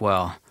blue as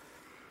well.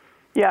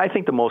 Yeah, I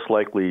think the most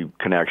likely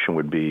connection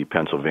would be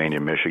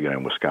Pennsylvania, Michigan,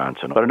 and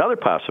Wisconsin. But another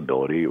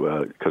possibility,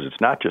 because it's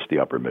not just the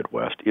upper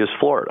Midwest, is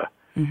Florida.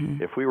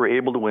 If we were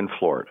able to win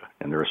Florida,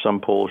 and there are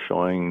some polls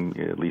showing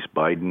at least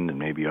Biden and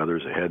maybe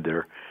others ahead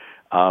there,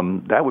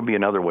 that would be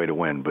another way to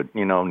win. But,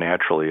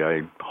 naturally,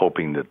 I'm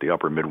hoping that the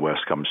upper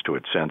Midwest comes to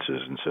its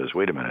senses and says,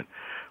 wait a minute,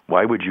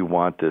 why would you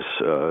want this,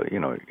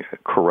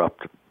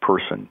 corrupt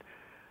person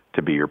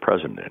to be your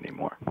president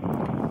anymore?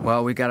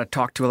 Well, we got to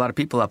talk to a lot of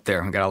people up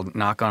there. We got to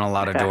knock on a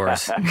lot of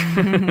doors.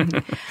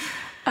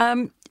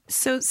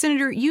 So,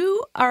 Senator,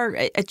 you are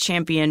a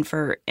champion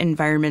for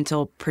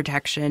environmental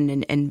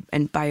protection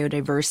and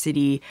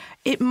biodiversity.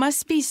 It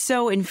must be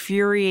so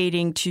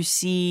infuriating to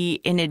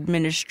see an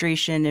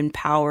administration in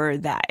power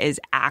that is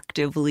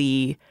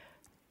actively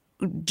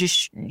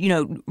just,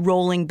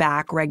 rolling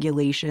back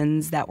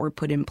regulations that were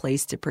put in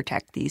place to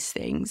protect these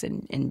things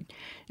and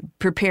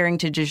preparing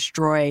to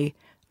destroy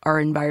our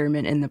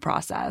environment in the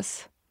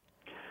process.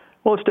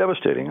 Well, it's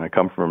devastating. I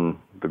come from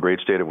the great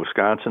state of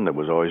Wisconsin that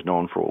was always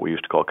known for what we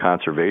used to call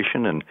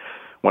conservation. And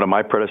one of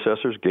my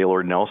predecessors,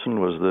 Gaylord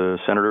Nelson, was the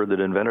senator that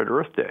invented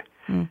Earth Day.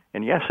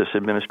 And yes, this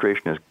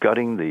administration is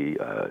gutting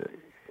the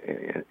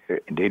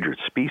Endangered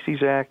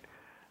Species Act.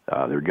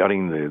 They're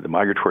gutting the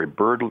migratory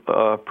bird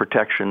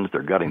protections.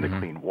 They're gutting the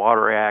Clean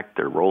Water Act.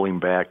 They're rolling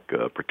back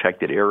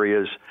protected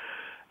areas.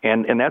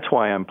 And that's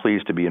why I'm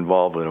pleased to be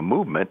involved in a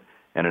movement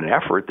and an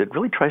effort that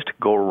really tries to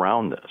go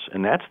around this.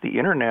 And that's the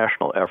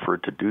international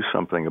effort to do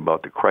something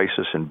about the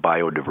crisis in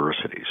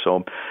biodiversity.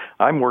 So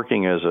I'm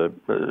working as a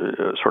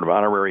sort of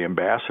honorary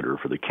ambassador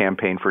for the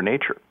Campaign for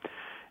Nature.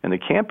 And the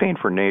Campaign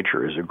for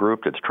Nature is a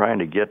group that's trying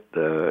to get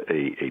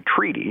a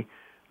treaty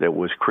that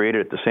was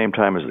created at the same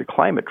time as the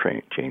Climate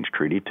Change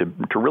Treaty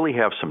to really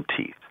have some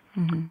teeth.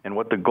 And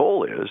what the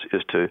goal is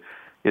to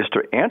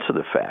answer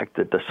the fact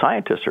that the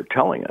scientists are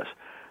telling us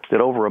that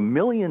over 1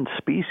 million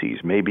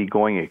species may be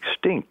going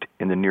extinct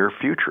in the near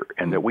future,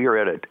 and that we are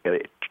at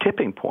a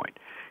tipping point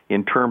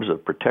in terms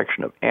of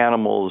protection of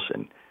animals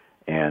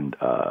and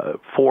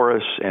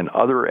forests and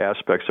other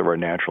aspects of our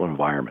natural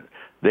environment.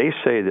 They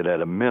say that at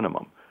a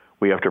minimum,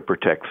 we have to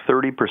protect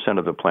 30%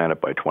 of the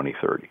planet by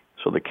 2030.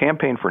 So the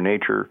Campaign for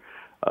Nature,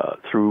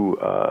 through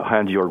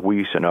Hans-Jörg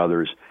Wyss and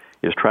others,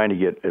 is trying to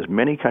get as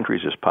many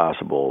countries as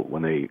possible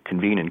when they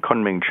convene in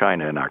Kunming,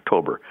 China in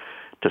October,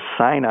 to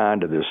sign on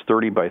to this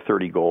 30 by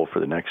 30 goal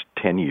for the next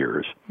 10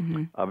 years,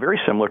 very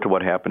similar to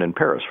what happened in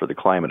Paris for the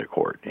Climate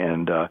Accord.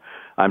 And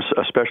I'm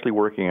especially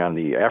working on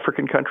the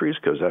African countries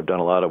because I've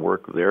done a lot of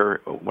work there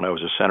when I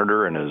was a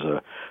senator and as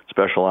a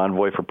special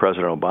envoy for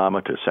President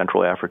Obama to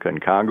Central Africa and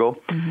Congo.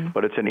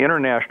 But it's an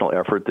international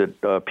effort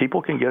that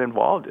people can get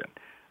involved in.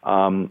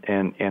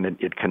 And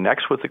it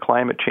connects with the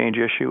climate change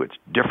issue. It's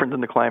different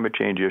than the climate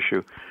change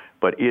issue,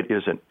 but it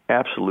is an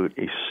absolute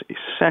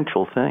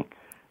essential thing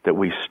that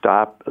we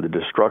stop the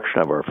destruction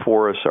of our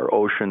forests, our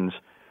oceans,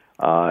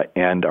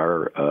 and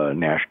our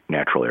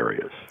natural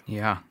areas.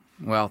 Yeah.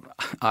 Well,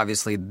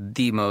 obviously,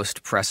 the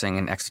most pressing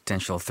and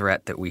existential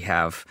threat that we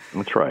have.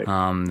 That's right.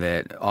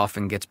 That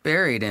often gets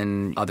buried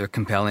in other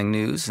compelling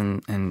news.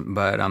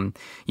 But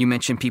you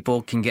mentioned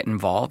people can get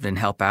involved and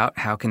help out.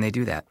 How can they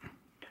do that?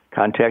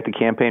 Contact the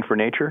Campaign for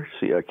Nature,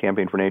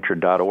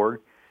 campaignfornature.org,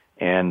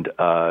 and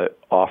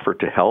offer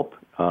to help.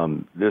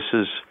 This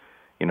is,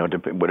 in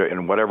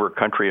whatever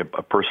country a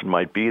person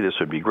might be, this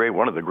would be great.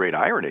 One of the great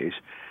ironies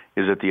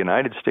is that the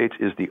United States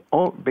is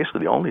basically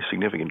the only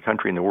significant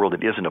country in the world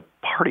that isn't a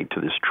party to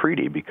this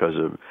treaty because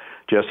of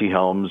Jesse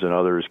Helms and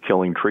others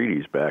killing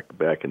treaties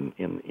back in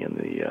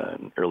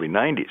the early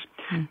 90s.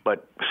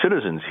 But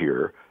citizens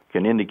here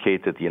can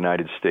indicate that the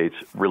United States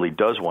really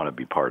does want to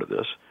be part of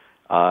this.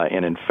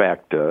 And in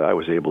fact, I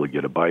was able to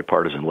get a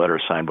bipartisan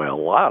letter signed by a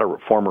lot of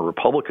former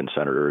Republican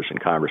senators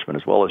and congressmen,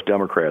 as well as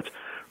Democrats,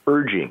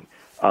 urging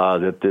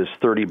that this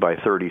 30 by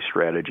 30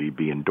 strategy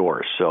be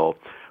endorsed. So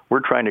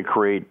we're trying to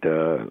create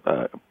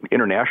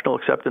international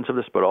acceptance of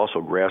this, but also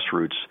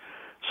grassroots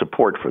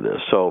support for this.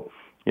 So,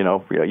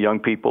 young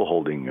people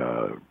holding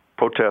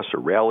protests or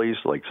rallies,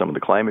 like some of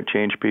the climate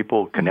change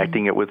people,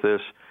 connecting it with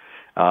this,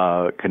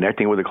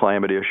 connecting with the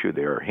climate issue.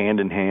 They are hand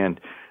in hand.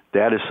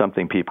 That is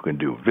something people can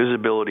do.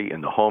 Visibility in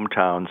the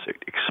hometowns,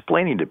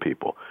 explaining to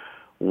people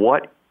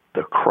what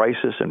the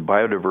crisis in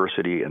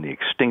biodiversity and the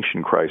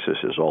extinction crisis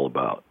is all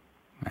about.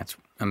 That's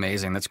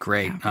amazing. That's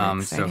great.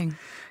 So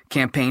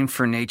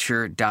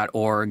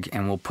campaignfornature.org,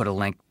 and we'll put a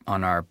link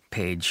on our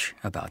page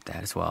about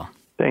that as well.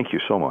 Thank you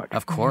so much.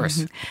 Of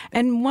course.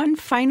 And one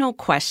final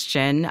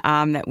question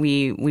that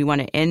we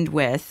want to end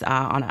with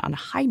on a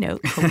high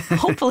note,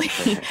 hopefully,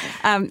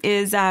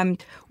 is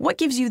what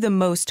gives you the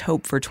most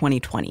hope for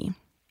 2020?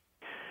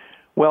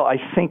 Well, I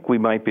think we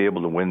might be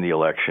able to win the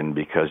election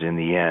because in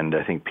the end,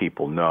 I think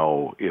people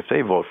know if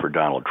they vote for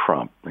Donald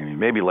Trump,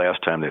 maybe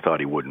last time they thought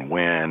he wouldn't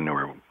win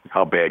or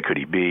how bad could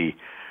he be,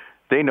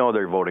 they know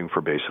they're voting for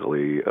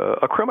basically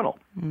a criminal,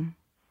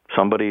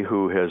 somebody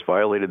who has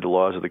violated the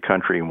laws of the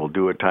country and will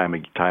do it time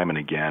and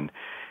again,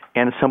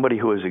 and somebody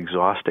who is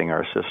exhausting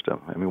our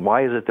system.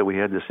 Why is it that we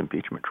had this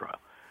impeachment trial?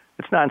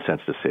 It's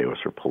nonsense to say it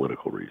was for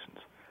political reasons.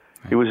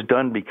 Right. It was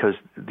done because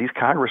these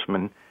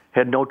congressmen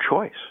had no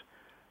choice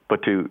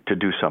but to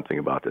do something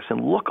about this.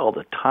 And look, all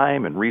the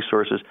time and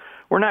resources.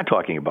 We're not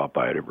talking about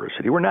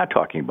biodiversity. We're not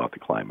talking about the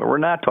climate. We're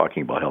not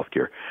talking about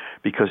healthcare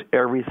because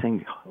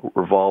everything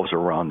revolves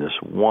around this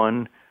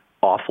one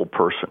awful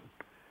person.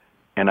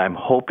 And I'm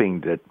hoping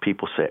that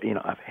people say,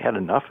 I've had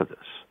enough of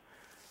this.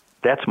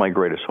 That's my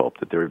greatest hope,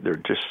 that they're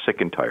just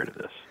sick and tired of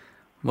this.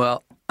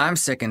 Well, I'm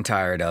sick and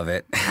tired of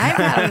it. I've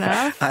had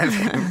enough.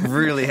 I've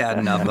really had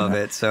enough of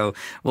it. So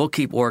we'll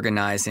keep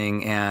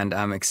organizing, and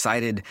I'm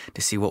excited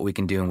to see what we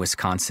can do in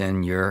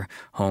Wisconsin, your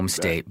home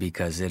state,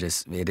 because it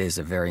is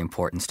a very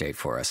important state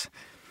for us.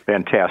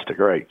 Fantastic.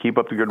 All right. Keep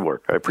up the good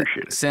work. I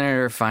appreciate it.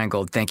 Senator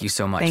Feingold, thank you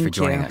so much Thank for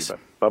joining you. us.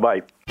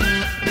 Bye-bye.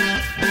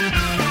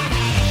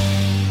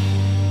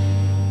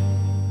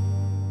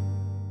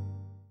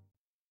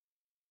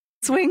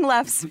 Swing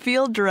Left's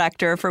field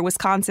director for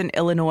Wisconsin,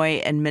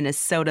 Illinois, and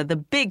Minnesota, the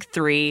big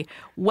three.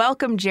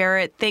 Welcome,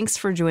 Jarrett. Thanks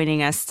for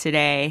joining us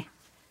today.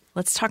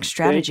 Let's talk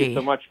strategy. Thank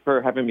you so much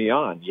for having me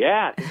on.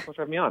 Yeah, thanks so much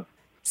for having me on.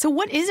 So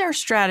what is our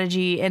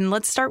strategy? And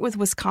let's start with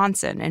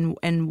Wisconsin.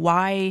 And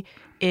why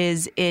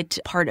is it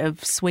part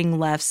of Swing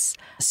Left's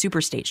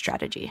superstate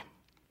strategy?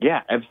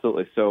 Yeah,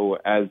 absolutely. So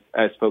as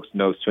folks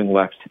know, Swing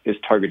Left is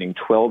targeting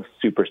 12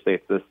 super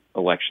states this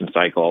election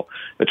cycle,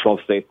 the 12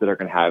 states that are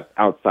going to have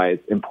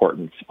outsized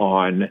importance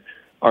on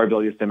our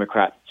ability as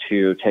Democrats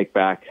to take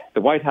back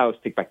the White House,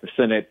 take back the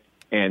Senate,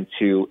 and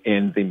to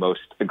end the most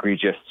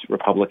egregious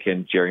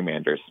Republican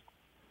gerrymanders.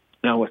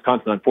 Now, in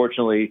Wisconsin,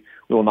 unfortunately,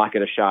 we will not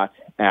get a shot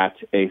at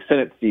a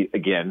Senate seat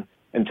again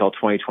until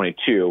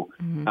 2022.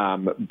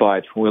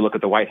 But when we look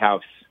at the White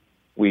House,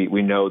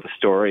 we know the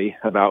story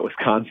about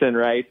Wisconsin,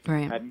 right?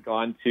 Hadn't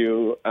gone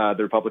to the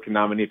Republican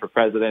nominee for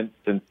president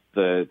since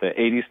the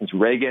 80s, since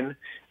Reagan.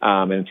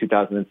 And in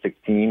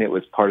 2016, it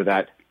was part of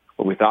that,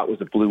 what we thought was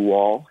a blue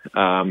wall,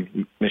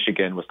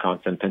 Michigan,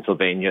 Wisconsin,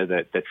 Pennsylvania,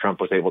 that Trump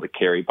was able to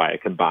carry by a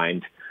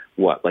combined,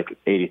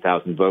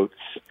 80,000 votes.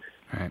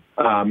 Right.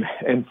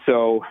 And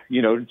so,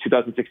 in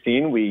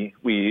 2016,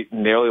 we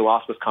narrowly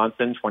lost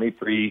Wisconsin,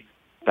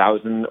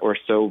 23,000 or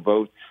so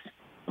votes,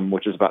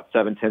 which is about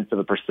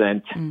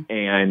 0.7%.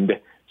 And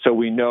so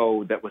we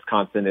know that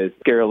Wisconsin is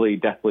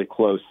scarily, deathly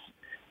close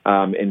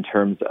in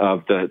terms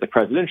of the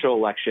presidential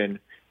election.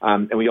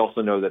 And we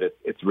also know that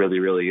it's really,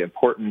 really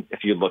important.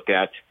 If you look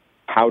at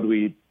how do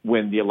we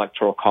win the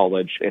Electoral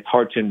College, it's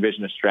hard to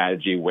envision a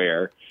strategy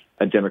where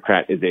a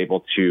Democrat is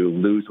able to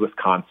lose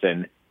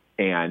Wisconsin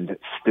and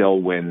still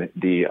win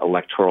the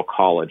Electoral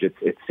College.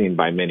 It's seen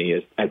by many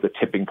as a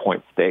tipping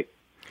point state.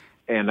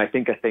 And I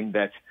think a thing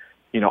that,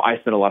 I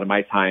spend a lot of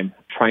my time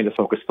trying to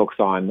focus folks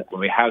on when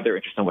we have their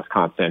interest in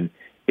Wisconsin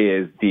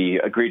is the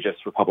egregious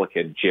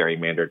Republican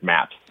gerrymandered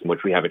maps,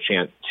 which we have a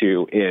chance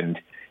to end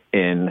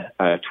in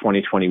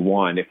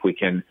 2021 if we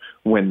can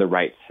win the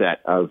right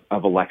set of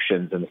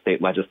elections in the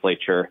state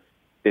legislature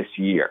this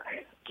year.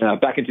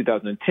 Back in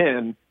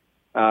 2010,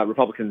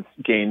 Republicans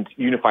gained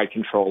unified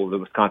control of the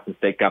Wisconsin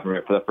state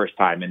government for the first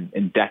time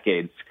in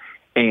decades,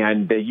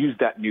 and they used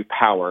that new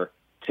power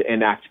to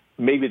enact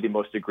maybe the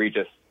most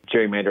egregious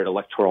gerrymandered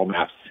electoral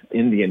maps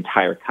in the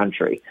entire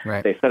country.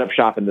 Right. They set up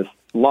shop in this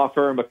law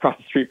firm across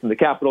the street from the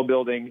Capitol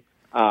building,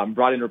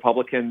 brought in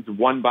Republicans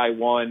one by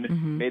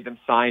one, made them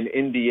sign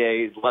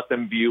NDAs, let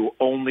them view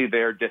only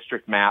their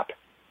district map,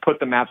 put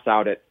the maps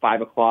out at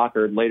 5 o'clock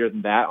or later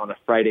than that on a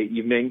Friday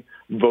evening,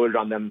 voted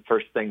on them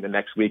first thing the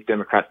next week.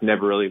 Democrats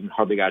never really even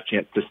hardly got a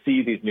chance to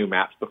see these new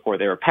maps before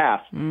they were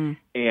passed.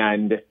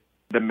 And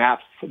the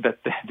maps that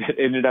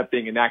ended up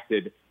being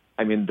enacted,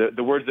 I mean,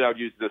 the words that I would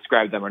use to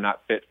describe them are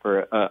not fit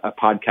for a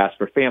podcast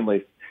for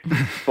families,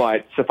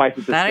 but suffice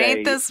it to that say...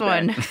 ain't this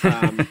that,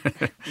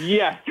 one.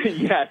 Yes.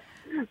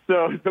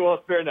 So,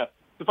 well, fair enough.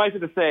 Suffice it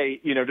to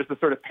say, just to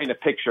sort of paint a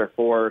picture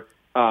for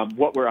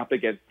what we're up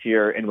against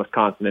here in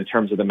Wisconsin in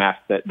terms of the maps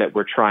that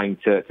we're trying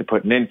to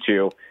put an end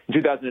to. In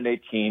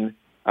 2018,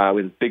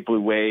 with this big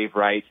blue wave,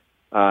 right,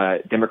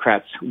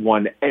 Democrats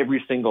won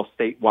every single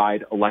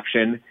statewide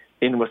election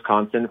in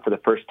Wisconsin for the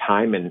first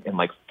time in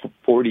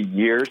 40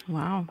 years.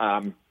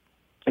 Wow.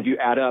 If you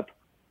add up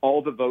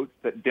all the votes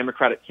that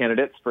Democratic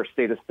candidates for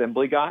state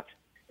assembly got,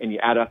 and you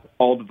add up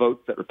all the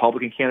votes that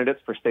Republican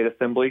candidates for state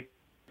assembly,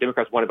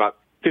 Democrats won about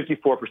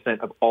 54%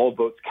 of all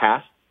votes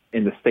cast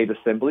in the state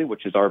assembly,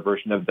 which is our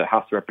version of the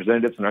House of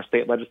Representatives in our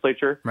state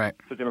legislature. Right.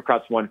 So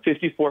Democrats won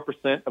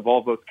 54% of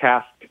all votes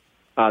cast.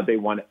 They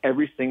won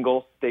every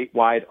single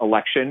statewide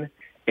election.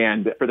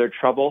 And for their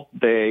trouble,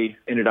 they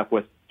ended up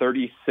with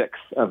 36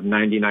 of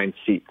 99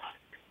 seats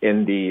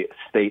in the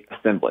state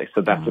assembly.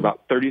 So that's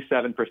about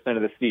 37%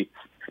 of the seats,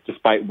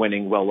 despite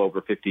winning well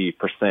over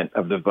 50%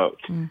 of the vote.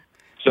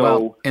 So,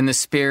 well, in the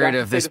spirit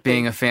of this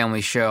being a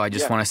family show, I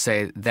just want to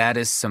say that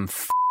is some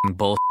f***ing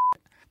bullshit.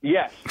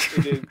 Yes,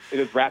 it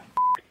is rat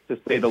to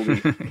say the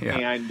least. Yeah.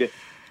 And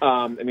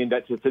I mean,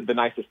 that's just the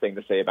nicest thing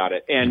to say about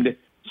it. And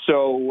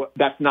so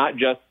that's not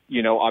just,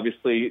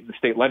 obviously the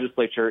state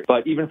legislature,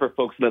 but even for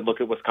folks that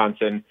look at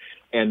Wisconsin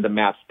and the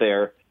maps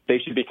there, they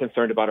should be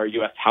concerned about our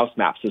U.S. House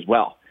maps as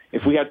well.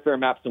 If we had fair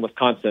maps in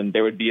Wisconsin,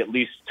 there would be at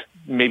least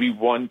maybe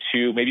 1,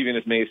 2, maybe even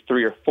as many as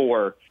 3 or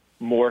 4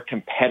 more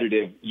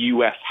competitive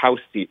U.S. House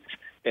seats.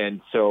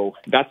 And so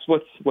that's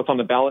what's on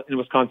the ballot in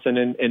Wisconsin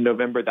in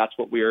November. That's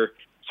what we're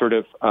sort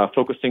of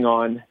focusing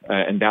on,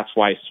 and that's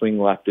why Swing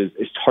Left is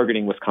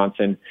targeting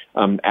Wisconsin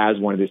as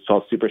one of these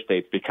 12 super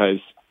states, because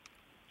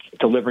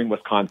delivering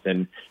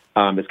Wisconsin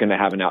is going to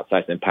have an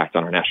outsized impact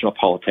on our national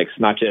politics,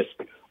 not just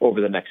over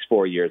the next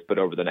 4 years, but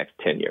over the next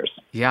 10 years.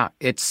 Yeah,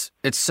 it's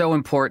so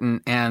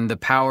important, and the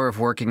power of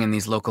working in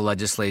these local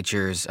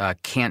legislatures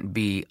can't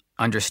be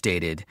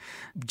understated,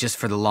 just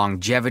for the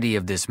longevity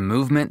of this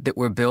movement that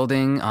we're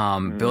building,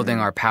 building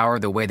our power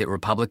the way that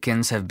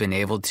Republicans have been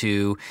able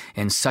to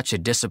in such a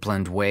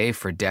disciplined way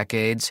for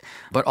decades.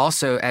 But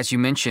also, as you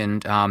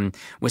mentioned,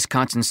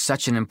 Wisconsin's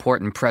such an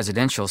important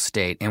presidential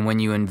state. And when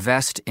you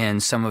invest in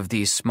some of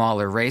these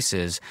smaller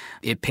races,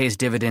 it pays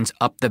dividends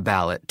up the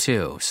ballot,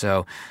 too.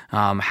 So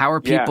how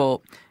are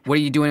people, what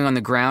are you doing on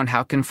the ground?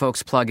 How can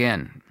folks plug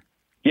in?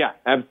 Yeah,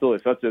 absolutely.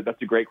 So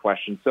that's a great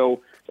question.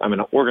 So I'm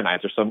an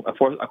organizer, so of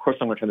course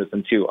I'm going to turn this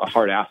into a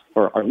hard ask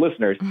for our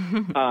listeners.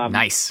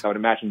 Nice. I would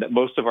imagine that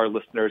most of our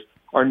listeners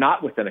are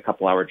not within a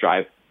couple-hour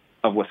drive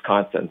of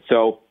Wisconsin.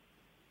 So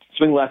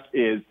Swing Left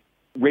is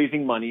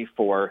raising money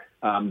for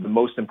the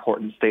most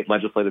important state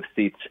legislative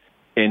seats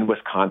in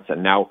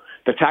Wisconsin. Now,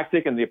 the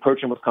tactic and the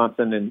approach in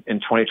Wisconsin in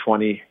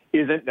 2020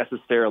 isn't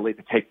necessarily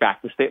to take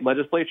back the state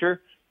legislature.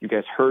 You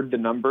guys heard the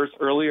numbers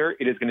earlier.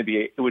 It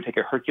would take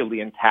a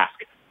Herculean task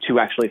to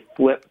actually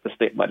flip the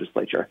state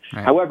legislature.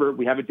 Right. However,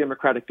 we have a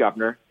Democratic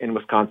governor in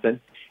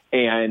Wisconsin,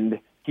 and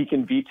he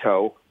can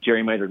veto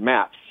gerrymandered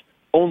maps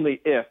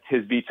only if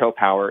his veto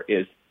power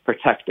is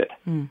protected.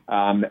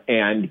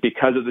 And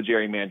because of the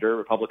gerrymander,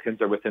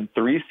 Republicans are within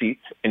 3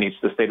 seats in each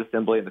the state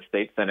assembly and the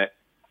state senate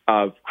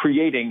of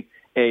creating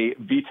a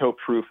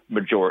veto-proof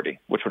majority,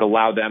 which would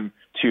allow them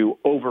to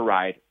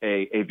override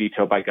a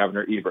veto by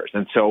Governor Evers.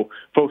 And so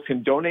folks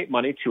can donate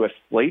money to a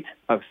slate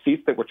of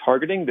seats that we're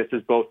targeting. This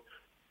is both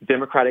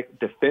Democratic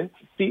defense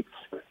seats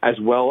as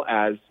well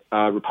as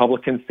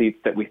Republican seats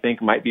that we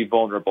think might be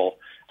vulnerable,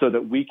 so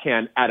that we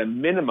can, at a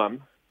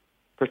minimum,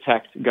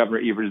 protect Governor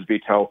Evers'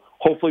 veto,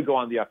 hopefully go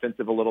on the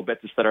offensive a little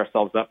bit to set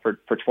ourselves up for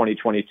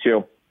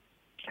 2022.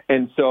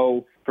 And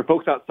so for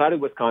folks outside of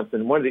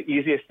Wisconsin, one of the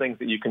easiest things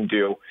that you can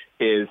do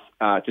is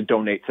to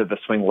donate to the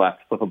Swing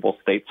Left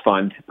Flippable States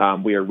Fund.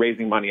 We are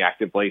raising money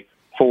actively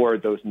for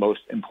those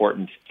most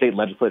important state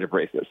legislative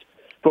races.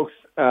 Folks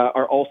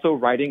are also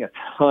writing a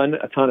ton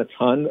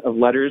of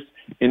letters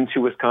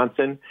into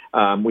Wisconsin.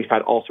 We've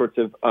had all sorts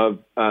of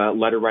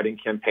letter writing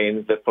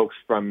campaigns that folks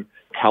from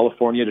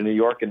California to New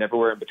York and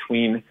everywhere in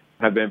between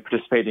have been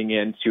participating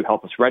in to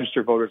help us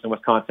register voters in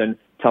Wisconsin,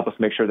 to help us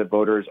make sure that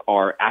voters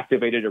are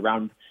activated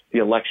around the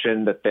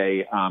election, that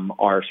they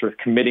are sort of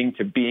committing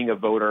to being a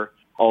voter.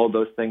 All of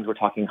those things, we're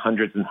talking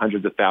hundreds and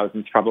hundreds of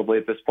thousands probably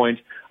at this point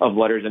of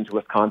letters into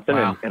Wisconsin.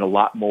 Wow. and a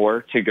lot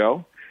more to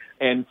go.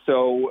 And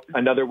so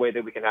another way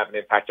that we can have an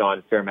impact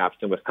on fair maps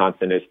in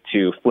Wisconsin is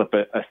to flip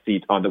a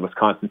seat on the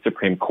Wisconsin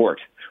Supreme Court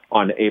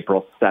on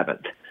April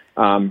 7th.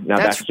 Now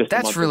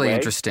that's really away.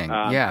 Interesting.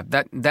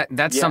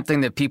 That's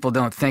something that people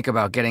don't think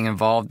about getting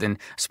involved in,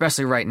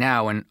 especially right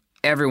now when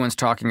everyone's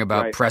talking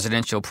about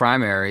presidential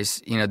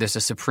primaries. You know, there's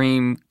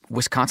a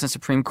Wisconsin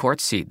Supreme Court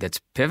seat that's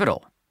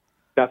pivotal.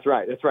 That's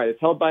right. It's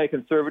held by a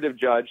conservative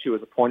judge who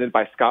was appointed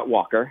by Scott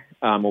Walker.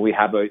 We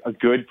have a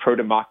good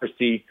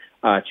pro-democracy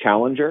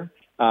challenger.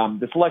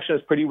 This election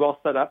is pretty well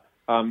set up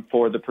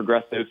for the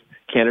progressive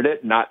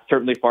candidate, not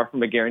certainly far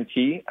from a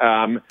guarantee.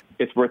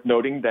 It's worth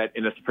noting that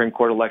in a Supreme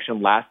Court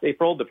election last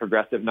April, the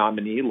progressive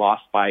nominee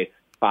lost by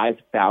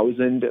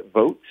 5,000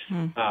 votes,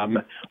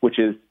 which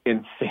is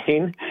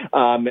insane.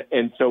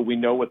 And so we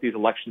know how these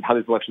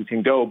elections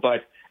can go.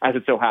 But as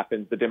it so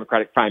happens, the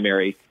Democratic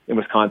primary in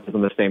Wisconsin is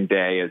on the same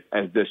day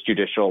as this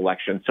judicial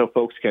election. So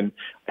folks can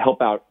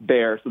help out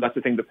there. So that's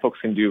the thing that folks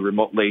can do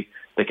remotely.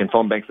 They can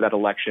phone bank for that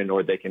election,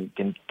 or they can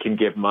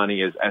give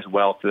money as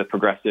well to the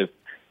progressive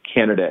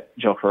candidate,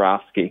 Joe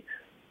Karofsky.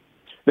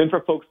 Then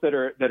for folks that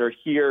are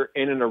here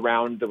in and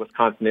around the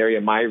Wisconsin area,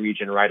 my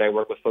region, right? I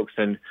work with folks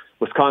in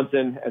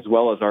Wisconsin as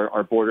well as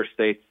our border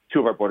states, 2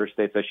 of our border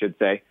states, I should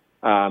say,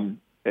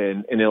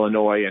 in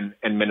Illinois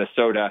and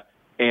Minnesota.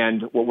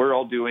 And what we're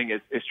all doing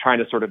is trying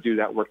to sort of do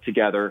that work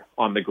together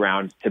on the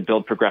ground to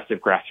build progressive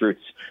grassroots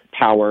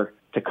power,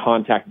 to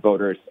contact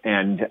voters,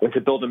 and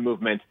to build a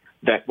movement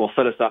that will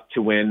set us up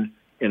to win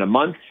in a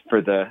month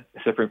for the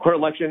Supreme Court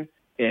election,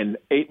 in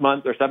 8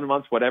 months or 7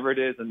 months, whatever it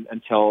is,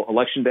 until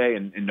Election Day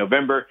in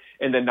November,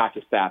 and then not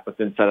just that, but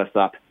then set us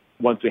up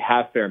once we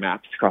have fair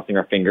maps, crossing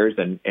our fingers,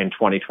 in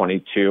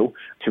 2022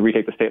 to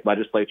retake the state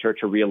legislature,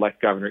 to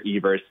reelect Governor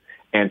Evers,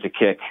 and to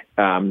kick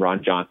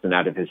Ron Johnson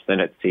out of his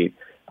Senate seat.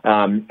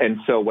 And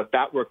so what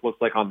that work looks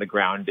like on the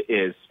ground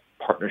is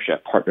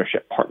partnership,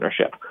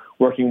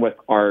 working with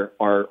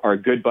our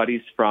good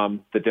buddies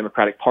from the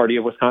Democratic Party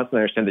of Wisconsin.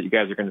 I understand that you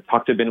guys are going to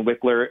talk to Ben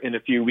Wickler in a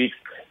few weeks.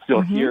 So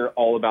you'll hear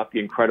all about the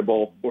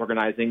incredible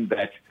organizing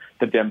that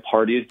the Dem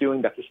Party is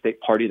doing. That's a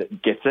state party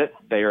that gets it.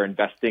 They are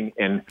investing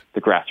in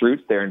the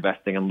grassroots. They're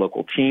investing in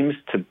local teams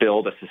to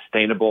build a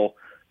sustainable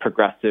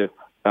progressive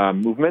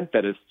movement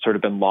that has sort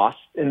of been lost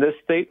in this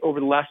state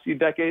over the last few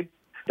decades,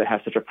 that has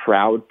such a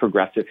proud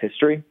progressive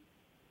history.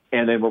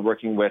 And then we're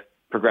working with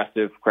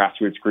progressive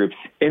grassroots groups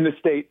in the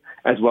state,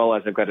 as well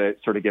as I've got to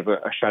sort of give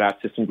a shout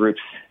out to some groups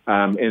in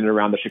and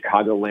around the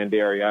Chicagoland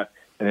area,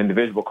 an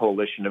indivisible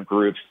coalition of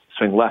groups,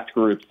 Swing Left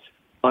groups,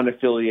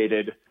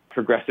 unaffiliated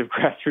progressive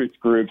grassroots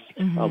groups,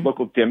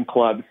 local Dem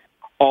clubs,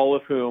 all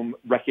of whom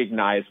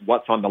recognize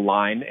what's on the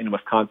line in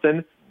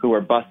Wisconsin, who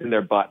are busting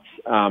their butts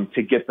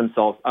to get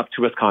themselves up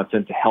to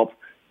Wisconsin to help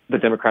the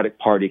Democratic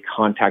Party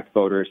contact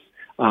voters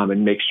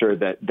and make sure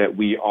that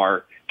we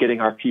are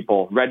getting our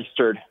people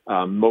registered,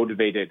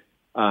 motivated,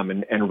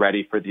 and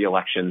ready for the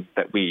elections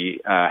that we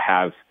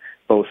have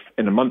both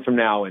in a month from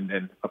now and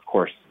then, of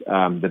course,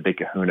 the Big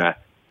Kahuna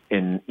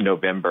in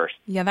November.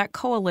 Yeah, that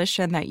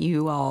coalition that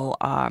you all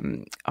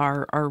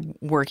are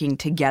working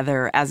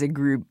together as a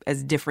group,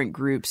 as different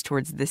groups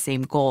towards the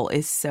same goal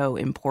is so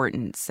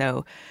important.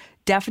 So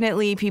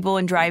definitely people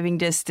in driving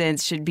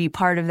distance should be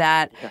part of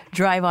that. Yeah.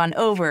 Drive on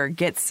over,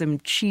 get some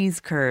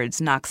cheese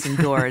curds, knock some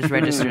doors,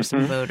 register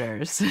some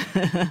voters.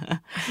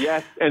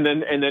 Yes, and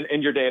then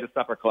end your day at a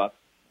supper club.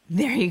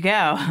 There you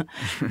go.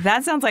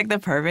 That sounds like the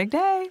perfect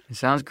day. It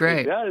sounds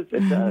great.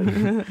 It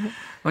does.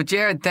 Well,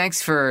 Jared,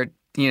 thanks for,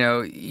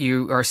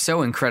 you are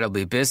so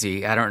incredibly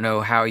busy. I don't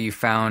know how you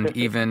found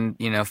even,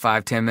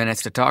 5-10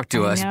 minutes to talk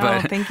to us.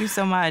 But thank you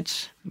so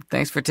much.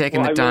 Thanks for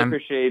taking the time. I really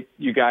appreciate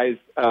you guys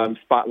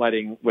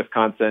spotlighting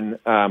Wisconsin.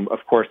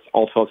 Of course,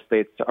 all 12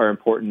 states are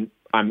important.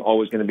 I'm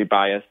always going to be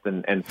biased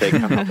and say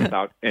come help us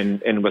out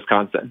in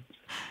Wisconsin.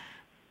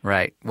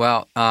 Right.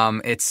 Well,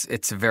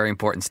 it's a very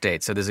important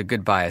state, so there's a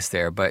good bias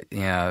there, but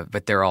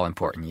they're all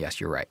important. Yes,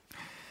 you're right.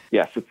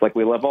 Yes, it's like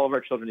we love all of our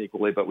children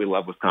equally, but we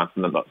love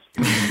Wisconsin the most.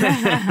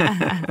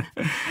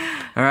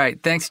 All right.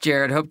 Thanks,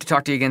 Jared. Hope to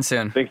talk to you again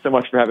soon. Thanks so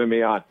much for having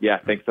me on. Yeah,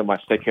 thanks so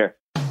much. Take care.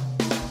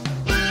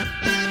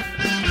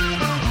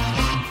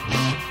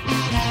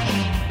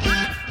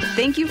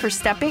 Thank you for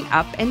stepping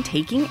up and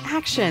taking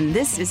action.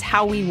 This is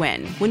how we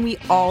win, when we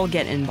all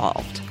get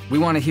involved. We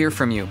want to hear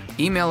from you.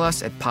 Email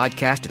us at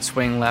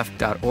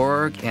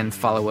podcast@swingleft.org and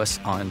follow us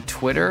on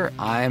Twitter.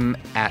 I'm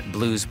at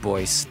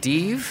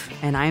BluesBoySteve.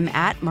 And I'm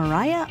at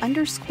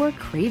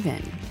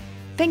Mariah_Craven.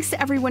 Thanks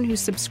to everyone who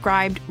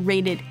subscribed,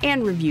 rated,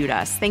 and reviewed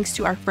us. Thanks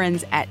to our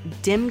friends at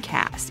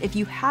Dimcast. If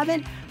you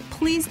haven't,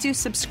 please do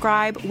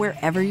subscribe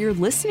wherever you're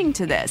listening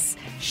to this.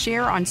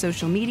 Share on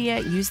social media.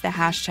 Use the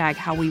hashtag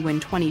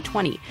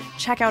HowWeWin2020.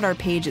 Check out our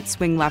page at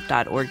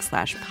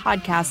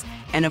swingleft.org/podcast.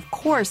 And of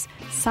course,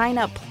 sign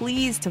up,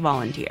 please, to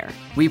volunteer.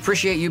 We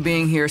appreciate you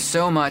being here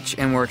so much,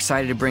 and we're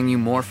excited to bring you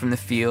more from the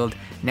field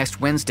next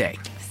Wednesday.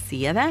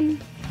 See you then.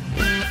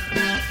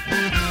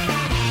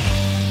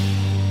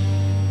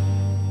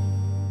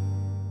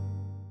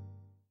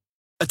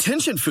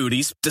 Attention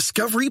foodies,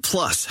 Discovery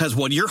Plus has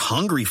what you're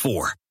hungry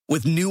for.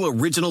 With new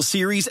original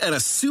series and a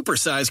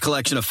supersized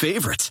collection of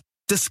favorites,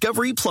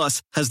 Discovery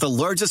Plus has the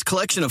largest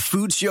collection of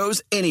food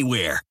shows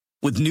anywhere.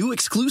 With new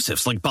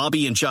exclusives like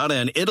Bobby and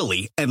Chata in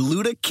Italy and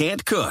Luda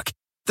Can't Cook.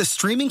 The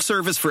streaming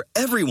service for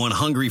everyone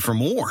hungry for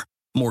more.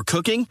 More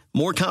cooking,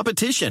 more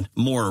competition,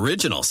 more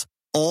originals.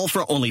 All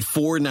for only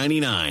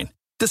 $4.99.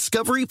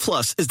 Discovery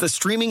Plus is the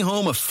streaming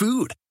home of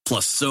food,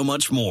 plus so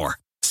much more.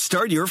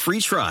 Start your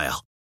free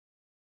trial.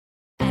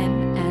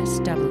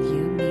 NSW.